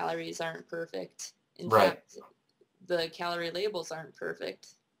eat, the calories aren't perfect. In fact, the calorie labels aren't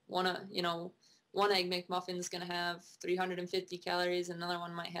perfect. One egg McMuffin is going to have 350 calories, another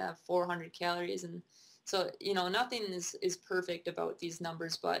one might have 400 calories, and so, you know, nothing is perfect about these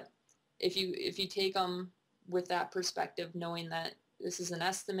numbers. But if you take them with that perspective, knowing that this is an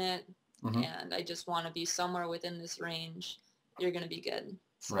estimate, Mm-hmm. and I just want to be somewhere within this range, you're going to be good.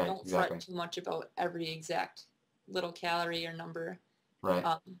 So Right, don't exactly. fret too much about every exact little calorie or number. Right.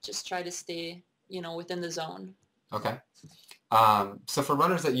 Just try to stay, you know, within the zone. Okay. So for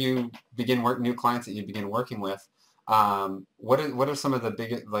runners that you new clients that you begin working with, what are some of the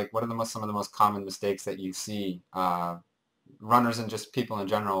biggest, like, what are some of the most common mistakes that you see runners and just people in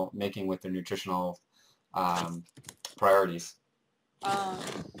general making with their nutritional priorities? I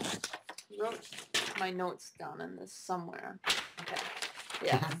wrote my notes down in this somewhere. Okay.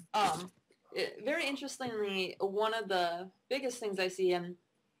 Yeah. Very interestingly, one of the biggest things I see, and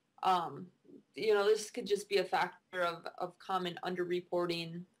you know, this could just be a factor of common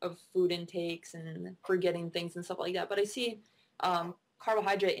underreporting of food intakes and forgetting things and stuff like that. But I see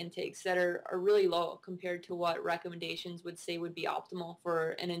carbohydrate intakes that are really low compared to what recommendations would say would be optimal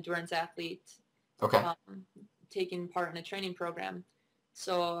for an endurance athlete. Okay. Taking part in a training program.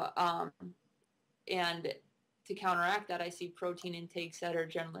 So, and to counteract that, I see protein intakes that are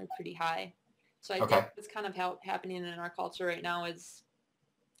generally pretty high. So I think it's kind of happening in our culture right now is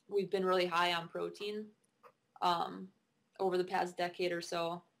we've been really high on protein over the past decade or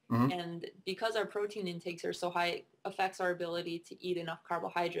so. Mm-hmm. And because our protein intakes are so high, it affects our ability to eat enough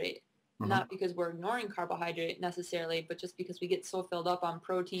carbohydrate. Mm-hmm. Not because we're ignoring carbohydrate necessarily, but just because we get so filled up on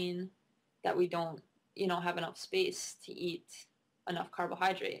protein that we don't, you know, have enough space to eat enough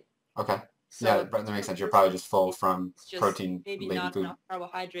carbohydrate. Okay. So yeah, that makes sense. You're probably just full from protein maybe laden not food. Enough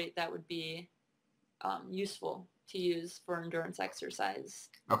carbohydrate that would be useful to use for endurance exercise.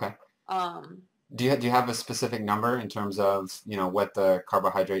 Okay. Do you have a specific number in terms of, you know, what the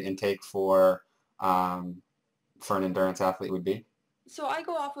carbohydrate intake for an endurance athlete would be? So I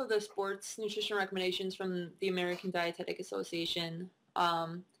go off of the sports nutrition recommendations from the American Dietetic Association,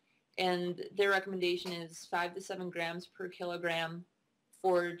 and their recommendation is 5 to 7 grams per kilogram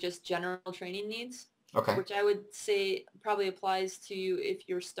for just general training needs. Okay. Which I would say probably applies to you if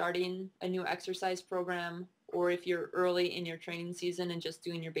you're starting a new exercise program or if you're early in your training season and just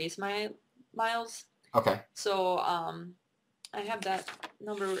doing your base miles. Okay. So I have that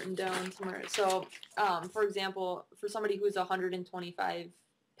number written down somewhere. So for example, for somebody who's 125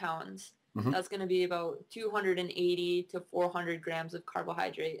 pounds, mm-hmm. that's going to be about 280 to 400 grams of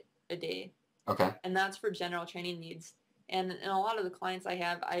carbohydrate a day. Okay. And that's for general training needs. And in a lot of the clients I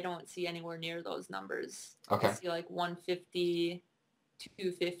have, I don't see anywhere near those numbers. Okay. I see like 150,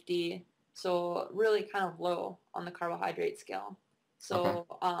 250. So really kind of low on the carbohydrate scale. So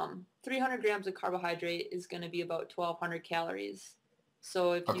 300 grams of carbohydrate is going to be about 1,200 calories.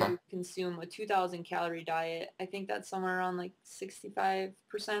 So if you consume a 2,000 calorie diet, I think that's somewhere around like 65%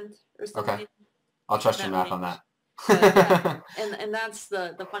 or something. Okay. I'll trust your math on that. Yeah. And that's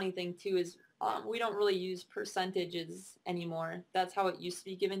the funny thing too is we don't really use percentages anymore. That's how it used to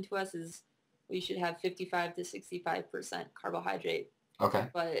be given to us is we should have 55 to 65% carbohydrate. Okay.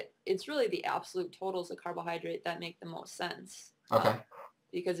 But it's really the absolute totals of carbohydrate that make the most sense. Okay.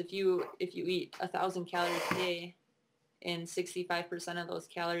 Because if you eat 1,000 calories a day and 65% of those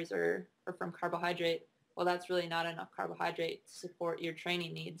calories are from carbohydrate. Well, that's really not enough carbohydrate to support your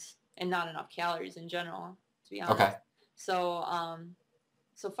training needs, and not enough calories in general, to be honest. Okay. So,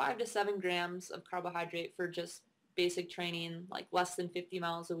 so 5 to 7 grams of carbohydrate for just basic training, like less than 50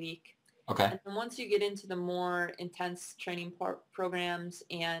 miles a week. Okay. And then once you get into the more intense training programs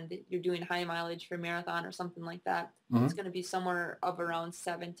and you're doing high mileage for marathon or something like that, it's going to be somewhere of around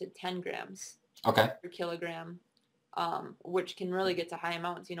 7 to 10 grams Okay. per kilogram, which can really get to high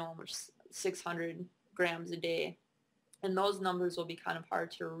amounts, almost 600 grams a day. And those numbers will be kind of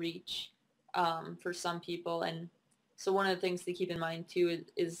hard to reach for some people. And so one of the things to keep in mind too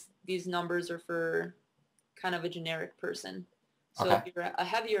is these numbers are for kind of a generic person. So Okay. if you're a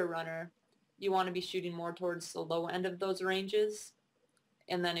heavier runner, you want to be shooting more towards the low end of those ranges.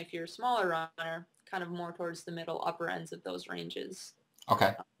 And then if you're a smaller runner, kind of more towards the middle upper ends of those ranges.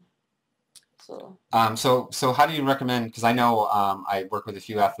 Okay. So so how do you recommend, because I know I work with a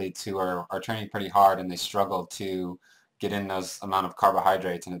few athletes who are training pretty hard and they struggle to get in those amount of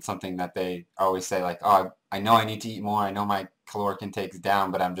carbohydrates, and it's something that they always say like, oh, I know I need to eat more, I know my caloric intake is down,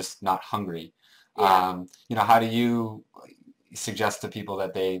 but I'm just not hungry. yeah. How do you suggest to people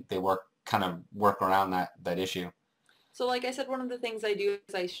that they kind of work around that issue? So like I said, one of the things I do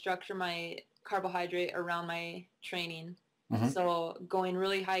is I structure my carbohydrate around my training. So going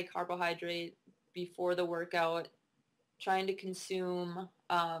really high carbohydrate before the workout, trying to consume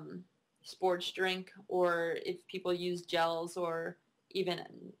sports drink, or if people use gels or even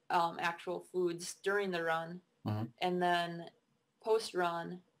actual foods during the run. And then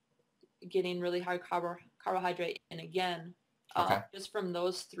post-run, getting really high carbohydrate in again. Okay. Just from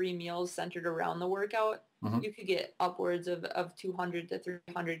those 3 meals centered around the workout, you could get upwards of 200 to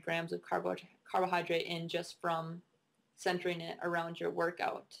 300 grams of carbohydrate in just from centering it around your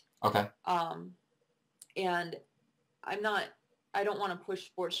workout. Okay. And I don't want to push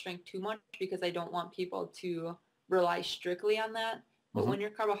sports strength too much because I don't want people to rely strictly on that. But when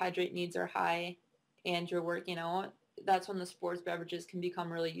your carbohydrate needs are high and you're working out, that's when the sports beverages can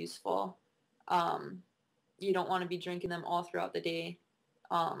become really useful. You don't want to be drinking them all throughout the day.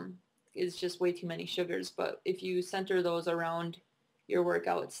 It's just way too many sugars. But if you center those around your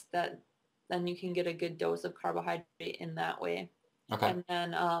workouts, then you can get a good dose of carbohydrate in that way. Okay. And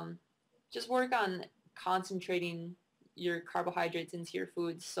then just work on concentrating your carbohydrates into your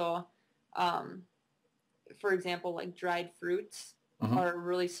foods. So, for example, like dried fruits are a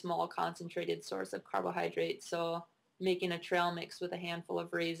really small concentrated source of carbohydrate. So making a trail mix with a handful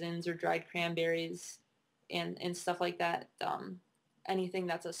of raisins or dried cranberries and stuff like that. Anything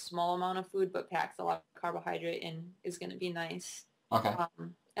that's a small amount of food but packs a lot of carbohydrate in is going to be nice. Okay.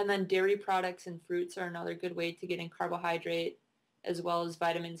 And then dairy products and fruits are another good way to get in carbohydrate, as well as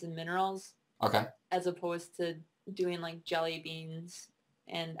vitamins and minerals. Okay. As opposed to doing like jelly beans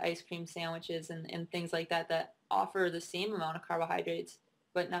and ice cream sandwiches and things like that offer the same amount of carbohydrates,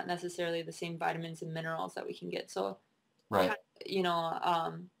 but not necessarily the same vitamins and minerals that we can get. So, right.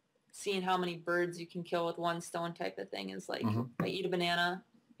 Seeing how many birds you can kill with one stone type of thing is like, if I eat a banana,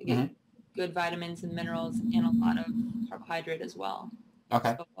 I get good vitamins and minerals and a lot of carbohydrate as well.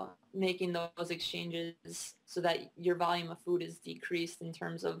 Okay. So making those exchanges so that your volume of food is decreased in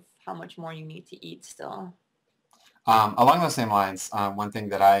terms of how much more you need to eat still. Along those same lines, one thing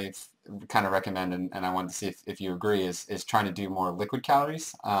that I kind of recommend, and I wanted to see if you agree, is trying to do more liquid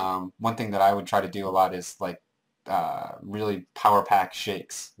calories. One thing that I would try to do a lot is like really power pack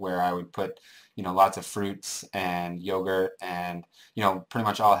shakes, where I would put lots of fruits and yogurt and pretty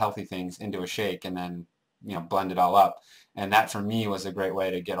much all healthy things into a shake, and then blend it all up. And that for me was a great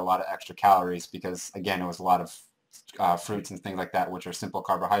way to get a lot of extra calories, because again, it was a lot of fruits and things like that, which are simple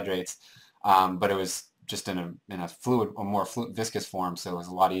carbohydrates, but it was just in a fluid or more viscous form, so it was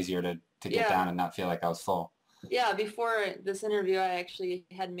a lot easier to get down and not feel like I was full. Yeah, before this interview, I actually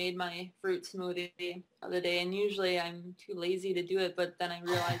had made my fruit smoothie the other day, and usually I'm too lazy to do it, but then I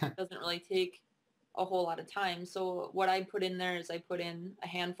realized it doesn't really take a whole lot of time. So what I put in there is I put in a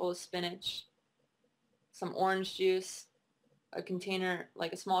handful of spinach, some orange juice, a container,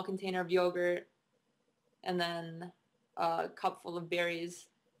 like a small container of yogurt, and then a cup full of berries,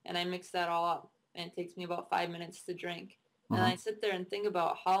 and I mix that all up, and it takes me about 5 minutes to drink. And I sit there and think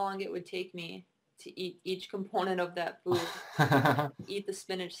about how long it would take me to eat each component of that food, eat the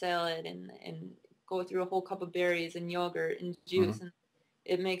spinach salad and go through a whole cup of berries and yogurt and juice. And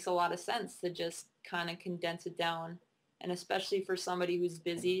it makes a lot of sense to just kind of condense it down. And especially for somebody who's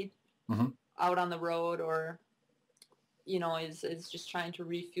busy out on the road, or, is just trying to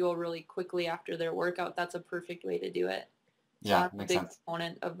refuel really quickly after their workout, that's a perfect way to do it. So Yeah, I'm a makes big sense.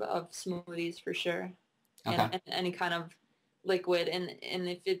 proponent of smoothies for sure. Okay. and any kind of liquid. And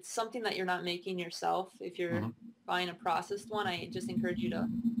if it's something that you're not making yourself, if you're Hmm. buying a processed one, I just encourage you to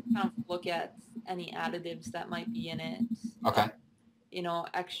kind of look at any additives that might be in it, uh, Okay.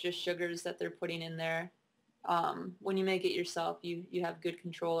 extra sugars that they're putting in there. When you make it yourself, you have good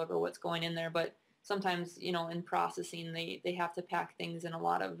control over what's going in there. But sometimes, in processing, they have to pack things in a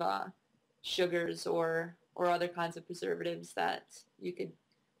lot of sugars or other kinds of preservatives that you could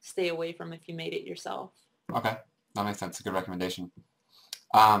stay away from if you made it yourself. Okay. That makes sense. A good recommendation.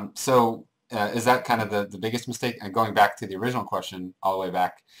 So is that kind of the biggest mistake? And going back to the original question all the way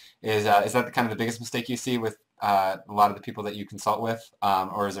back, is that kind of the biggest mistake you see with a lot of the people that you consult with?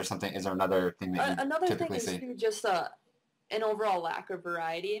 Or is there another thing that you Another thing typically is see? too just an overall lack of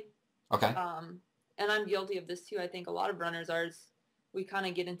variety. Okay. Um, and I'm guilty of this too. I think a lot of runners are. We kind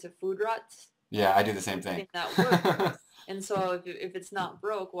of get into food ruts. Yeah, I do the same thing. Something that works. And so if it's not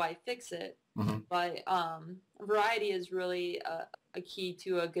broke, why fix it? Hmm. But variety is really a key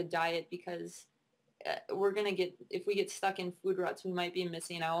to a good diet, because if we get stuck in food ruts, we might be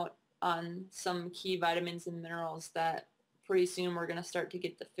missing out on some key vitamins and minerals that pretty soon we're going to start to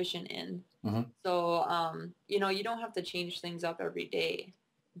get deficient in. Hmm. So, you don't have to change things up every day,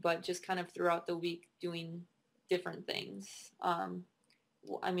 but just kind of throughout the week doing different things.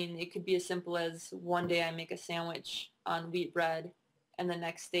 I mean, it could be as simple as one day I make a sandwich on wheat bread, and the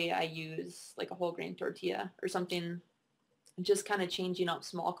next day I use like a whole grain tortilla or something, just kind of changing up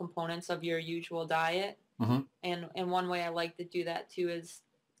small components of your usual diet. Hmm. And one way I like to do that too is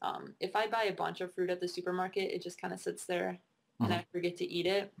if I buy a bunch of fruit at the supermarket, it just kind of sits there and Hmm. I forget to eat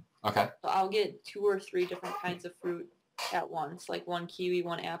it. Okay. So I'll get 2 or 3 different kinds of fruit at once, like one kiwi,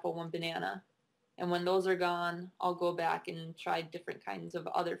 one apple, one banana. And when those are gone, I'll go back and try different kinds of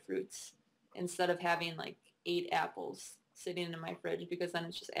other fruits instead of having like 8 apples sitting in my fridge, because then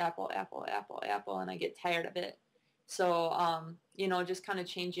it's just apple, apple, apple, apple, and I get tired of it. So, just kind of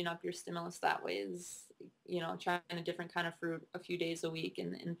changing up your stimulus that way is, trying a different kind of fruit a few days a week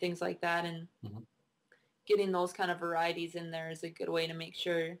and things like that. And Hmm. getting those kind of varieties in there is a good way to make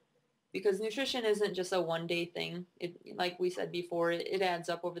sure, because nutrition isn't just a one day thing. It, like we said before, it adds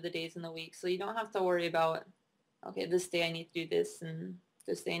up over the days and the week. So you don't have to worry about, okay, this day I need to do this and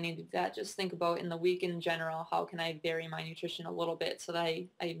this day I need to do that. Just think about in the week in general, how can I vary my nutrition a little bit so that I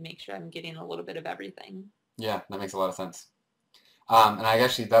make sure I'm getting a little bit of everything. Yeah, that makes a lot of sense. And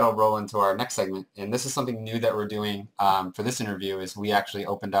that'll roll into our next segment. And this is something new that we're doing for this interview is we actually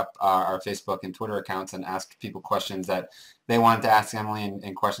opened up our Facebook and Twitter accounts and asked people questions that they wanted to ask Emily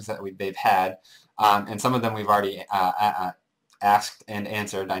and questions that they've had. And some of them we've already asked and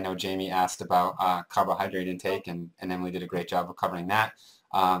answered. I know Jamie asked about carbohydrate intake, and Emily did a great job of covering that.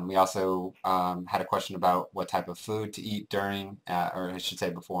 We also had a question about what type of food to eat during, or I should say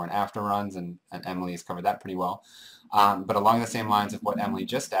before and after runs, and Emily has covered that pretty well. But along the same lines of what Emily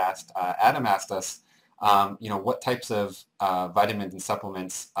just asked, Adam asked us, what types of vitamins and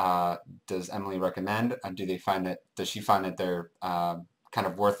supplements does Emily recommend? Does she find that they're kind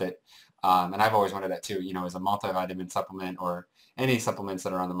of worth it? And I've always wondered that too, is a multivitamin supplement or any supplements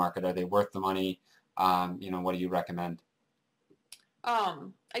that are on the market, are they worth the money? What do you recommend?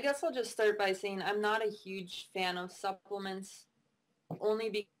 I guess I'll just start by saying I'm not a huge fan of supplements,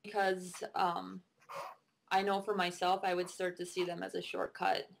 only because I know for myself I would start to see them as a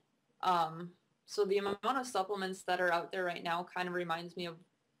shortcut. So the amount of supplements that are out there right now kind of reminds me of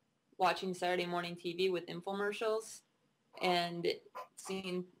watching Saturday morning TV with infomercials and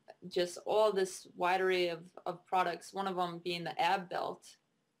seeing just all this wide array of products, one of them being the ab belt,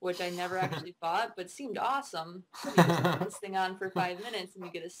 which I never actually bought, but seemed awesome. You just put this thing on for 5 minutes and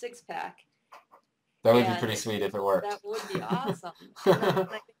you get a 6-pack. That would be And pretty sweet if it worked. that would be awesome. And then when I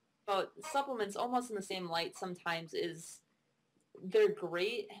think about supplements almost in the same light sometimes is they're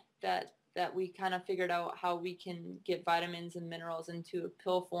great that we kind of figured out how we can get vitamins and minerals into a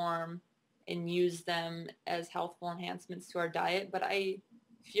pill form and use them as healthful enhancements to our diet. But I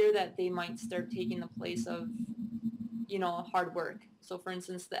fear that they might start taking the place of, hard work. So for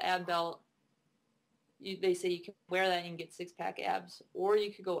instance, the ab belt, they say you can wear that and get 6-pack abs, or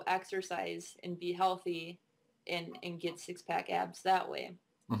you could go exercise and be healthy and get 6-pack abs that way.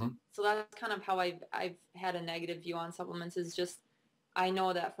 Hmm. So that's kind of how I've had a negative view on supplements, is just I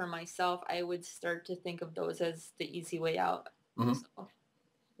know that for myself, I would start to think of those as the easy way out. Hmm. So,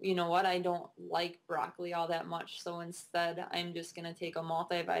 you know what? I don't like broccoli all that much. So instead, I'm just going to take a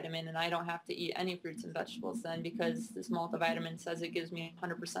multivitamin, and I don't have to eat any fruits and vegetables then, because this multivitamin says it gives me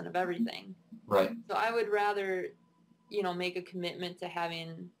 100% of everything. Right. So I would rather, make a commitment to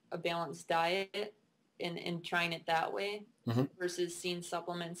having a balanced diet and trying it that way versus seeing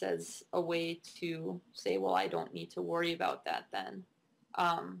supplements as a way to say, well, I don't need to worry about that then.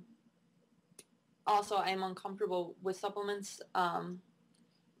 Also, I'm uncomfortable with supplements,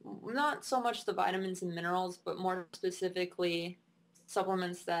 not so much the vitamins and minerals, but more specifically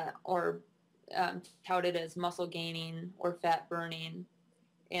supplements that are touted as muscle gaining or fat burning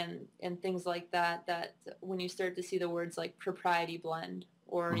and things like that, that when you start to see the words like propriety blend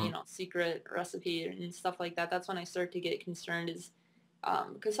or, you know, secret recipe and stuff like that, that's when I start to get concerned is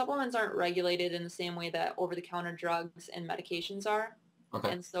because supplements aren't regulated in the same way that over-the-counter drugs and medications are.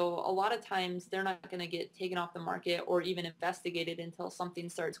 Okay. And so a lot of times they're not going to get taken off the market or even investigated until something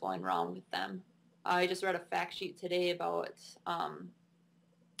starts going wrong with them. I just read a fact sheet today about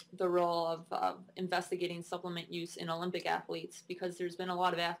the role of investigating supplement use in Olympic athletes, because there's been a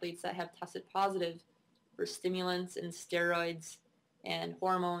lot of athletes that have tested positive for stimulants and steroids and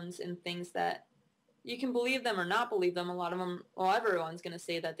hormones and things that you can believe them or not believe them. A lot of them, well, everyone's going to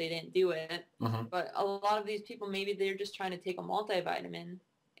say that they didn't do it. But a lot of these people, maybe they're just trying to take a multivitamin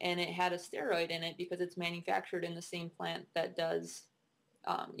and it had a steroid in it because it's manufactured in the same plant that does,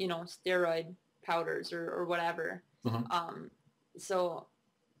 you know, steroid powders or whatever. So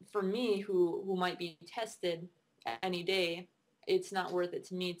for me, who might be tested any day, it's not worth it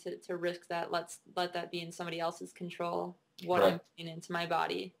to me to risk that. Let that be in somebody else's control, what I'm putting into my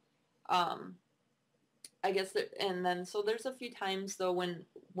body. I guess that, and then so there's a few times though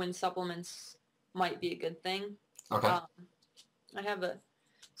when supplements might be a good thing. Okay. I have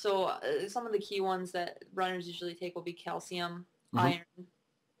some of the key ones that runners usually take will be calcium, iron,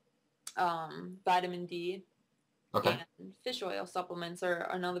 vitamin D, and fish oil supplements are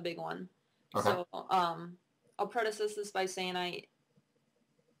another big one. So I'll preface this by saying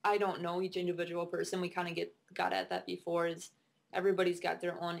I don't know each individual person. We kind of got at that before, is everybody's got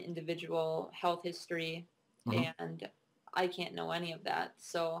their own individual health history, and I can't know any of that.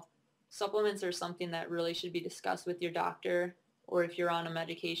 So supplements are something that really should be discussed with your doctor, or if you're on a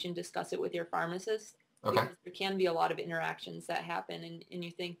medication, discuss it with your pharmacist. Because there can be a lot of interactions that happen, and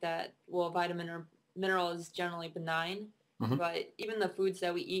you think that, well, a vitamin or mineral is generally benign, but even the foods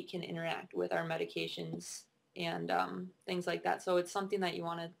that we eat can interact with our medications and things like that. So it's something that you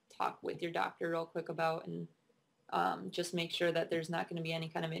want to talk with your doctor real quick about, and just make sure that there's not going to be any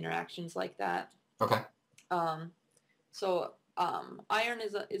kind of interactions like that. So iron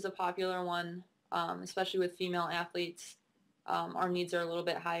is a popular one, especially with female athletes. Our needs are a little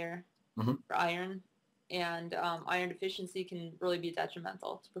bit higher for iron, and iron deficiency can really be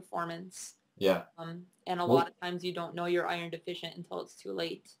detrimental to performance. And a lot of times you don't know you're iron deficient until it's too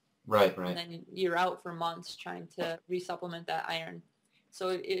late. And then you're out for months trying to resupplement that iron. So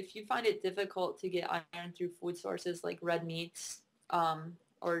if you find it difficult to get iron through food sources like red meats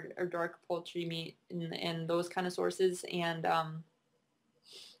or dark poultry meat and those kind of sources, and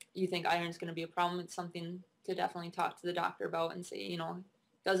you think iron is going to be a problem, it's something to definitely talk to the doctor about and say, you know,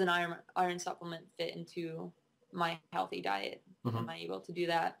 does an iron supplement fit into my healthy diet? Am I able to do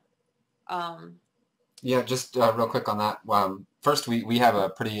that? Yeah, just real quick on that. First, we have a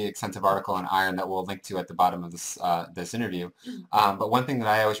pretty extensive article on iron that we'll link to at the bottom of this interview. But one thing that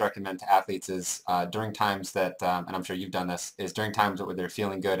I always recommend to athletes is during times that, and I'm sure you've done this, is during times where they're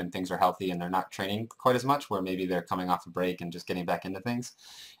feeling good and things are healthy and they're not training quite as much, where maybe they're coming off a break and just getting back into things,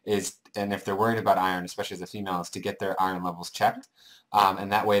 and if they're worried about iron, especially as a female, is to get their iron levels checked,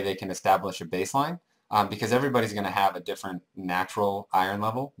 and that way they can establish a baseline. Because everybody's going to have a different natural iron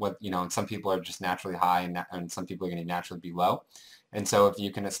level. And some people are just naturally high, and some people are going to naturally be low. And so if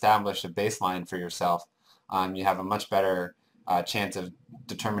you can establish a baseline for yourself, you have a much better chance of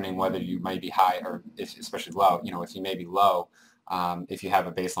determining whether you might be high or especially low. If you may be low, if you have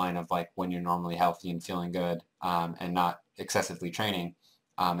a baseline of like when you're normally healthy and feeling good and not excessively training,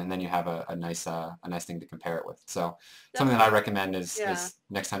 and then you have a nice thing to compare it with. So something that I recommend is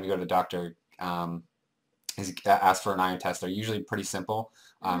next time you go to the doctor, is ask for an iron test. They're usually pretty simple,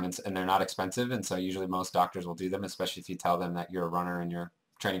 and they're not expensive, and so usually most doctors will do them, especially if you tell them that you're a runner and you're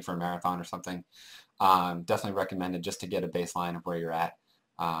training for a marathon or something. Definitely recommended just to get a baseline of where you're at.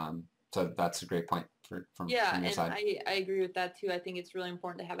 So that's a great point from your side. And I agree with that too. I think it's really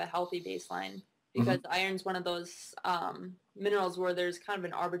important to have a healthy baseline, because iron's one of those minerals where there's kind of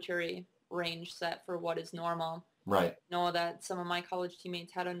an arbitrary range set for what is normal. I know that some of my college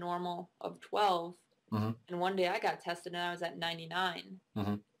teammates had a normal of 12, and one day I got tested and I was at 99.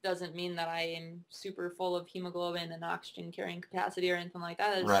 Doesn't mean that I am super full of hemoglobin and oxygen carrying capacity or anything like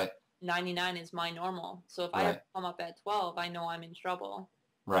that. 99 is my normal. So if I have to come up at 12, I know I'm in trouble.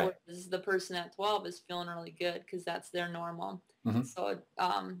 Right. whereas the person at 12 is feeling really good because that's their normal. Mm-hmm. So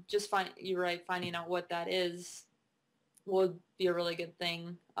you're right, finding out what that is will be a really good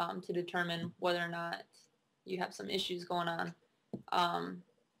thing to determine whether or not you have some issues going on.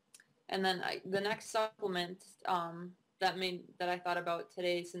 And then the next supplement that I thought about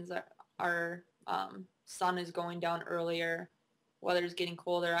today, since our sun is going down earlier, weather's getting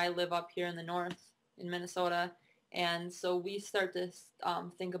colder. I live up here in the north in Minnesota, and so we start to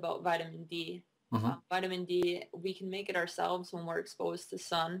think about vitamin D. Mm-hmm. Vitamin D, we can make it ourselves when we're exposed to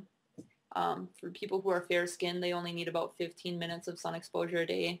sun. For people who are fair skinned, they only need about 15 minutes of sun exposure a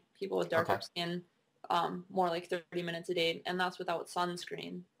day. People with darker Okay. skin, more like 30 minutes a day, and that's without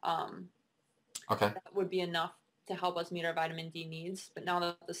sunscreen. Okay. That would be enough to help us meet our vitamin D needs. But now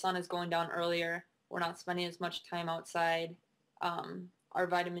that the sun is going down earlier, we're not spending as much time outside. Our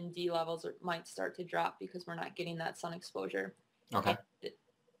vitamin D levels might start to drop because we're not getting that sun exposure. Okay. And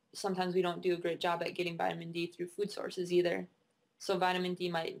sometimes we don't do a great job at getting vitamin D through food sources either. So vitamin D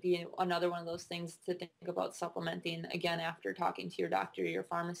might be another one of those things to think about supplementing, again, after talking to your doctor or your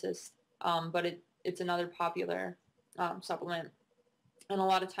pharmacist. But it's another popular supplement. And a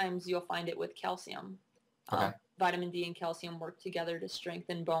lot of times you'll find it with calcium. Okay. Vitamin D and calcium work together to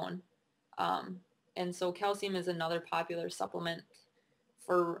strengthen bone. And so calcium is another popular supplement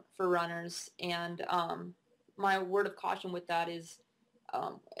for runners. And my word of caution with that is,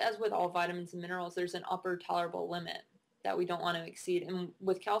 as with all vitamins and minerals, there's an upper tolerable limit that we don't want to exceed. And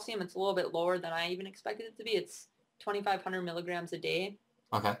with calcium, it's a little bit lower than I even expected it to be. It's 2,500 milligrams a day.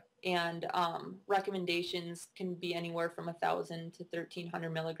 Okay. And recommendations can be anywhere from 1,000 to 1,300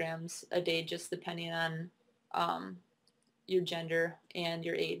 milligrams a day, just depending on your gender and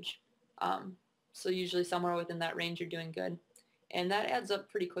your age. So usually somewhere within that range, you're doing good. And that adds up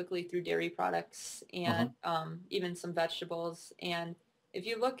pretty quickly through dairy products and even some vegetables. And if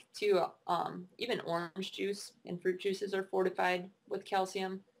you look to even orange juice and fruit juices are fortified with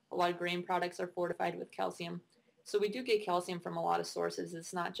calcium. A lot of grain products are fortified with calcium. So we do get calcium from a lot of sources.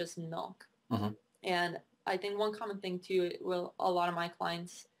 It's not just milk. Mm-hmm. And I think one common thing too, with a lot of my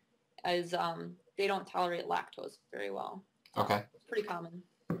clients is they don't tolerate lactose very well. Okay. It's pretty common,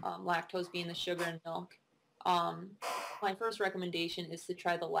 lactose being the sugar in milk. My first recommendation is to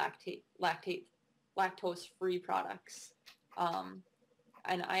try the lactose-free products.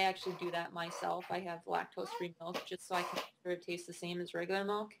 And I actually do that myself. I have lactose-free milk just so I can make sure it tastes the same as regular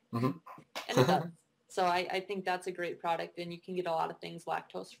milk. Mm-hmm. And it does. So I think that's a great product, and you can get a lot of things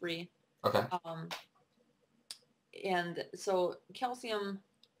lactose-free. Okay. And so calcium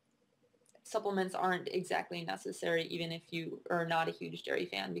supplements aren't exactly necessary even if you are not a huge dairy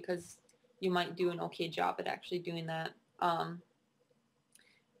fan, because you might do an okay job at actually doing that.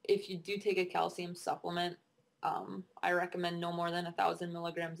 If you do take a calcium supplement, I recommend no more than 1,000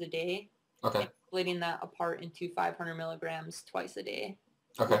 milligrams a day. Okay. Splitting that apart into 500 milligrams twice a day.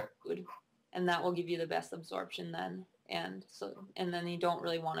 Okay. Food. And that will give you the best absorption then. And then you don't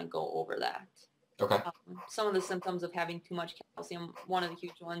really want to go over that. Okay. Some of the symptoms of having too much calcium, one of the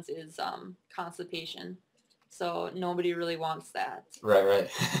huge ones is constipation. So nobody really wants that. Right.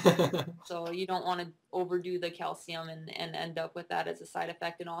 So you don't want to overdo the calcium and end up with that as a side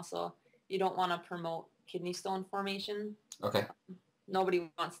effect. And also, you don't want to promote kidney stone formation. Okay. Nobody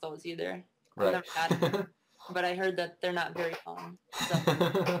wants those either. Right. I've never had them, but I heard that they're not very fun.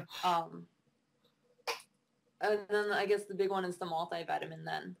 So, and then I guess the big one is the multivitamin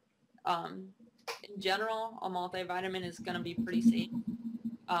then. In general, a multivitamin is going to be pretty safe.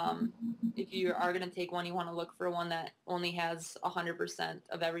 If you are going to take one, you want to look for one that only has 100%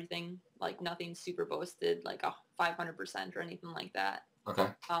 of everything, like nothing super boosted, like a 500% or anything like that. Okay.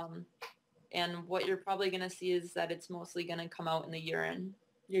 And what you're probably going to see is that it's mostly going to come out in the urine.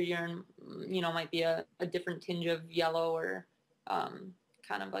 Your urine, might be a different tinge of yellow or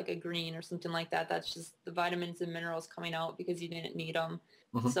kind of like a green or something like that. That's just the vitamins and minerals coming out because you didn't need them.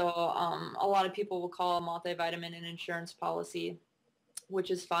 Mm-hmm. So a lot of people will call a multivitamin an insurance policy,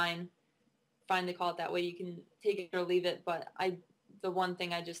 which is fine. Fine to call it that way. You can take it or leave it. But the one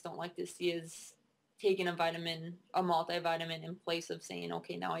thing I just don't like to see is taking a multivitamin in place of saying,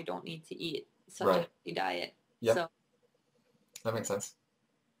 okay, now I don't need to eat such a healthy diet. Yeah. So, that makes sense.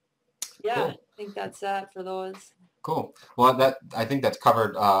 Yeah, cool. I think that's that for those. Cool. Well, I think that's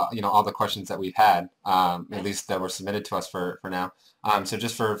covered, all the questions that we've had, at least that were submitted to us for now. So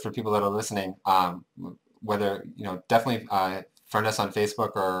just for people that are listening, whether, definitely friend us on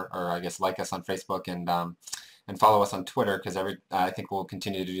Facebook or I guess like us on Facebook and follow us on Twitter, because I think we'll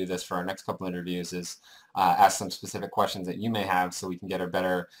continue to do this for our next couple interviews, is ask some specific questions that you may have so we can get a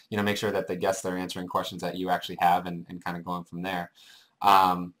better, make sure that the guests are answering questions that you actually have and kind of going from there.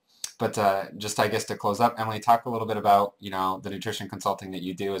 But just I guess to close up, Emily, talk a little bit about the nutrition consulting that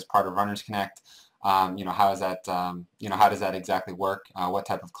you do as part of Runners Connect. How is that? How does that exactly work? What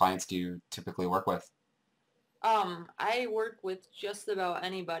type of clients do you typically work with? I work with just about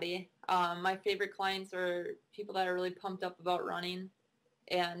anybody. My favorite clients are people that are really pumped up about running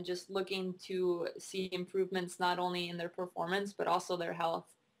and just looking to see improvements not only in their performance but also their health.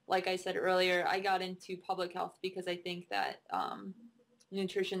 Like I said earlier, I got into public health because I think that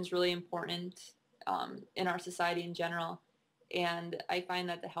nutrition is really important in our society in general. And I find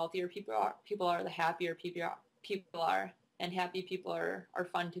that the healthier people are the happier people are, and happy people are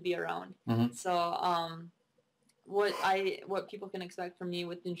fun to be around. Mm-hmm. So what people can expect from me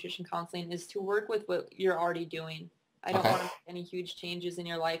with nutrition counseling is to work with what you're already doing. I don't Okay. want to make any huge changes in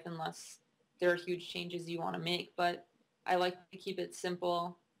your life unless there are huge changes you want to make, but I like to keep it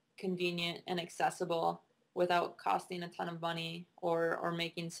simple, convenient, and accessible without costing a ton of money or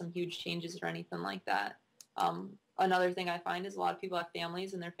making some huge changes or anything like that. Another thing I find is a lot of people have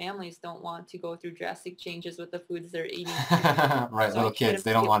families, and their families don't want to go through drastic changes with the foods they're eating. Right, So little kids,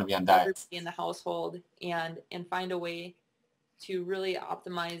 they don't want to be on diets. Everybody in the household and find a way to really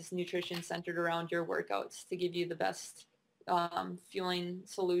optimize nutrition centered around your workouts to give you the best fueling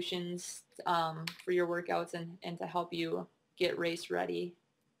solutions for your workouts and to help you get race ready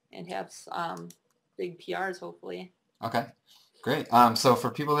and have big PRs hopefully. Okay, great. So for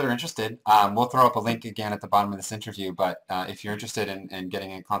people that are interested, we'll throw up a link again at the bottom of this interview, but if you're interested in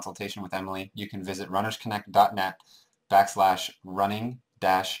getting a consultation with Emily, you can visit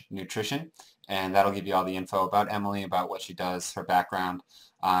runnersconnect.net/running-nutrition, and that'll give you all the info about Emily, about what she does, her background,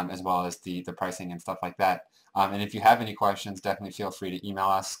 as well as the pricing and stuff like that. And if you have any questions, definitely feel free to email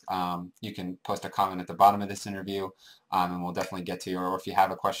us. You can post a comment at the bottom of this interview, and we'll definitely get to you. Or if you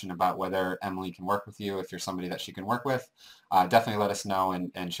have a question about whether Emily can work with you, if you're somebody that she can work with, definitely let us know,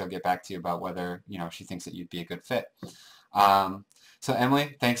 and she'll get back to you about whether she thinks that you'd be a good fit. So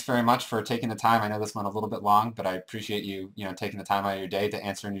Emily, thanks very much for taking the time. I know this went a little bit long, but I appreciate you taking the time out of your day to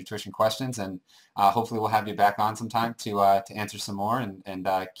answer nutrition questions, and hopefully we'll have you back on sometime to answer some more and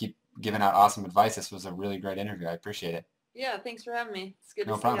keep giving out awesome advice. This was a really great interview. I appreciate it. Yeah, thanks for having me. It's good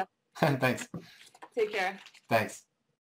No to see problem. you. Thanks. Take care. Thanks.